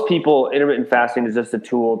 for most people, intermittent fasting is just a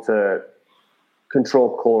tool to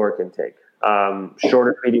control caloric intake.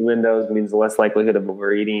 Shorter feeding windows means less likelihood of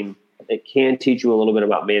overeating. It can teach you a little bit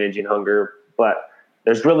about managing hunger, but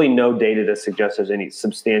there's really no data to suggest there's any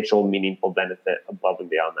substantial, meaningful benefit above and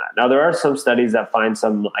beyond that. Now, there are some studies that find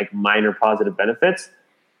some like minor positive benefits,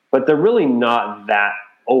 but they're really not that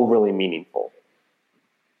overly meaningful.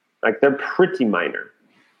 Like they're pretty minor.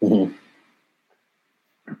 Mm-hmm.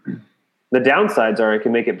 The downsides are it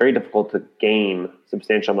can make it very difficult to gain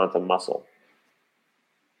substantial amounts of muscle.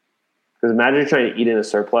 Because imagine trying to eat in a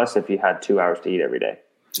surplus if you had 2 hours to eat every day.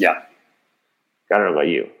 Yeah. I don't know about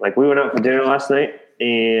you. Like we went out for dinner last night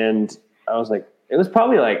and I was like, it was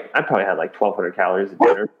probably like, I probably had like 1,200 calories at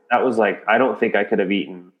dinner. That was like, I don't think I could have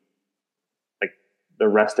eaten like the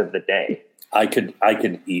rest of the day. I could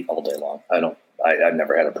eat all day long. I've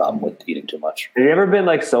never had a problem with eating too much. Have you ever been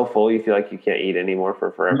like so full you feel like you can't eat anymore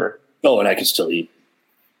for forever? Oh, and I can still eat.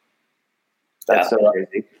 That's so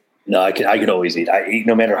crazy. No, I could always eat. I eat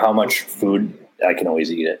no matter how much food. I can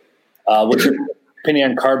always eat it. What's your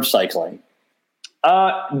opinion on carb cycling?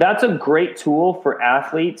 That's a great tool for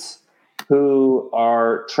athletes who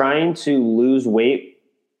are trying to lose weight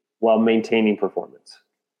while maintaining performance.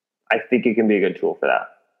 I think it can be a good tool for that.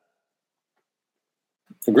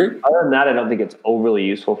 Agreed. Other than that, I don't think it's overly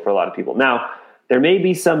useful for a lot of people. Now, there may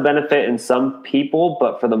be some benefit in some people,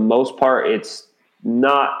 but for the most part, it's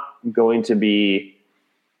not going to be,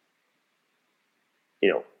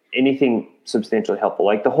 anything substantially helpful.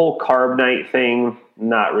 Like the whole carb night thing,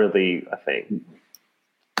 not really a thing.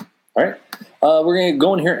 All right. We're going to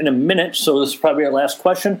go in here in a minute, so this is probably our last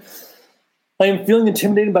question. I am feeling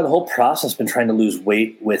intimidated by the whole process. Been trying to lose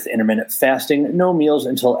weight with intermittent fasting. No meals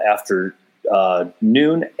until after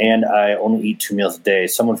noon, and I only eat 2 meals a day.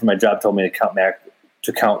 Someone from my job told me to count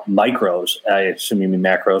macros. I assume you mean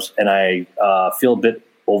macros, and I feel a bit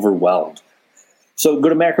overwhelmed. So go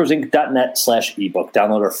to macrozinc.net/ebook.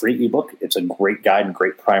 Download our free ebook. It's a great guide and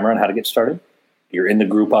great primer on how to get started. You're in the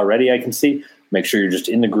group already, I can see. Make sure you're just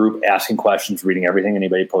in the group, asking questions, reading everything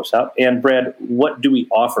anybody posts out. And Brad, what do we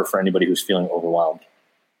offer for anybody who's feeling overwhelmed?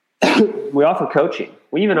 We offer coaching.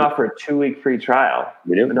 We even offer a 2-week free trial.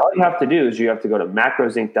 We do. And all you have to do is you have to go to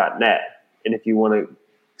macrozinc.net. And if you want to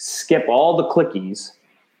skip all the clickies,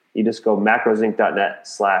 you just go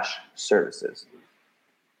macrozinc.net/services.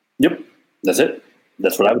 Yep. That's it.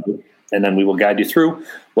 That's what I would do. And then we will guide you through.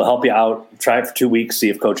 We'll help you out. Try it for 2 weeks. See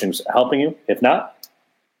if coaching's helping you. If not,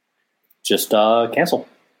 just cancel.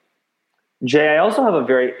 Jay, I also have a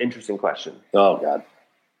very interesting question. Oh, God.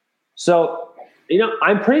 So,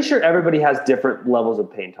 I'm pretty sure everybody has different levels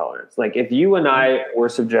of pain tolerance. Like if you and I were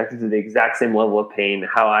subjected to the exact same level of pain,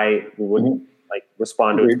 how I would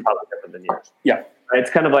respond to it is probably different than yours. Yeah. It's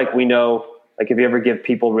kind of like we know, like if you ever give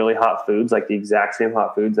people really hot foods, like the exact same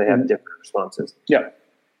hot foods, they have different responses. Yeah.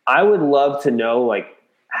 I would love to know like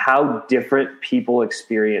how different people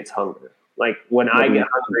experience hunger. Like when I get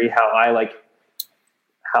hungry, how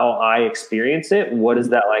I experience it. What is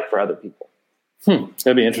that like for other people?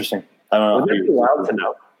 That'd be interesting. I don't know. Would be wild to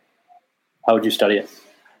know. How would you study it?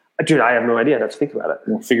 Dude, I have no idea. Let's think about it.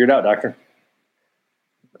 We'll figure it out, doctor.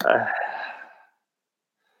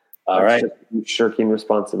 All right. Shirking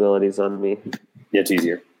responsibilities on me. It's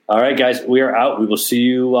easier. All right, guys, we are out. We will see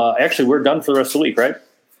you. Actually, we're done for the rest of the week, right?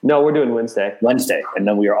 No, we're doing Wednesday. And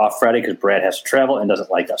then we are off Friday because Brad has to travel and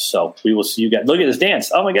doesn't like us. So we will see you guys. Look at this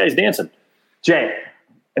dance. Oh, my God, he's dancing. Jay,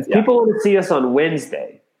 if people want to see us on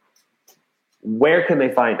Wednesday, where can they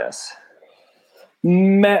find us?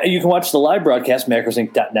 You can watch the live broadcast,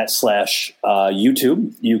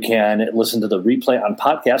 macrozinc.net/YouTube. You can listen to the replay on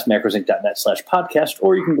podcast, macrozinc.net/podcast,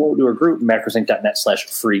 or you can go to our group,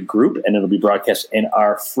 macrozinc.net/free group, and it'll be broadcast in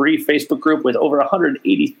our free Facebook group with over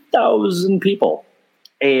 180,000 people.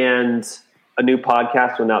 And a new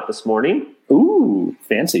podcast went out this morning. Ooh,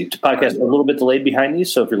 fancy. Podcast a little bit delayed behind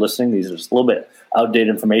these, so if you're listening, these are just a little bit outdated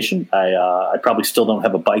information. I probably still don't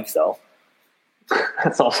have a bike, though.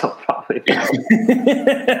 That's also probably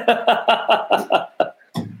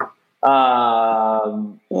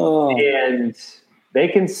and they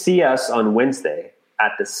can see us on Wednesday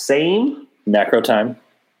at the same macro time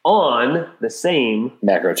on the same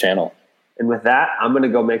macro channel. And with that, I'm going to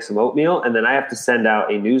go make some oatmeal, and then I have to send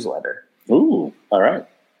out a newsletter. Ooh, all right.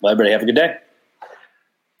 Well, everybody have a good day.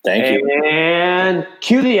 Thank you. And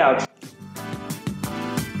cue the outro.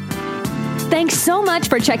 Thanks so much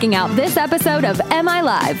for checking out this episode of MI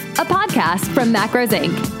Live, a podcast from Macros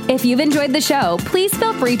Inc. If you've enjoyed the show, please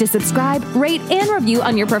feel free to subscribe, rate, and review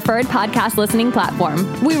on your preferred podcast listening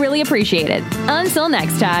platform. We really appreciate it. Until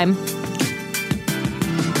next time.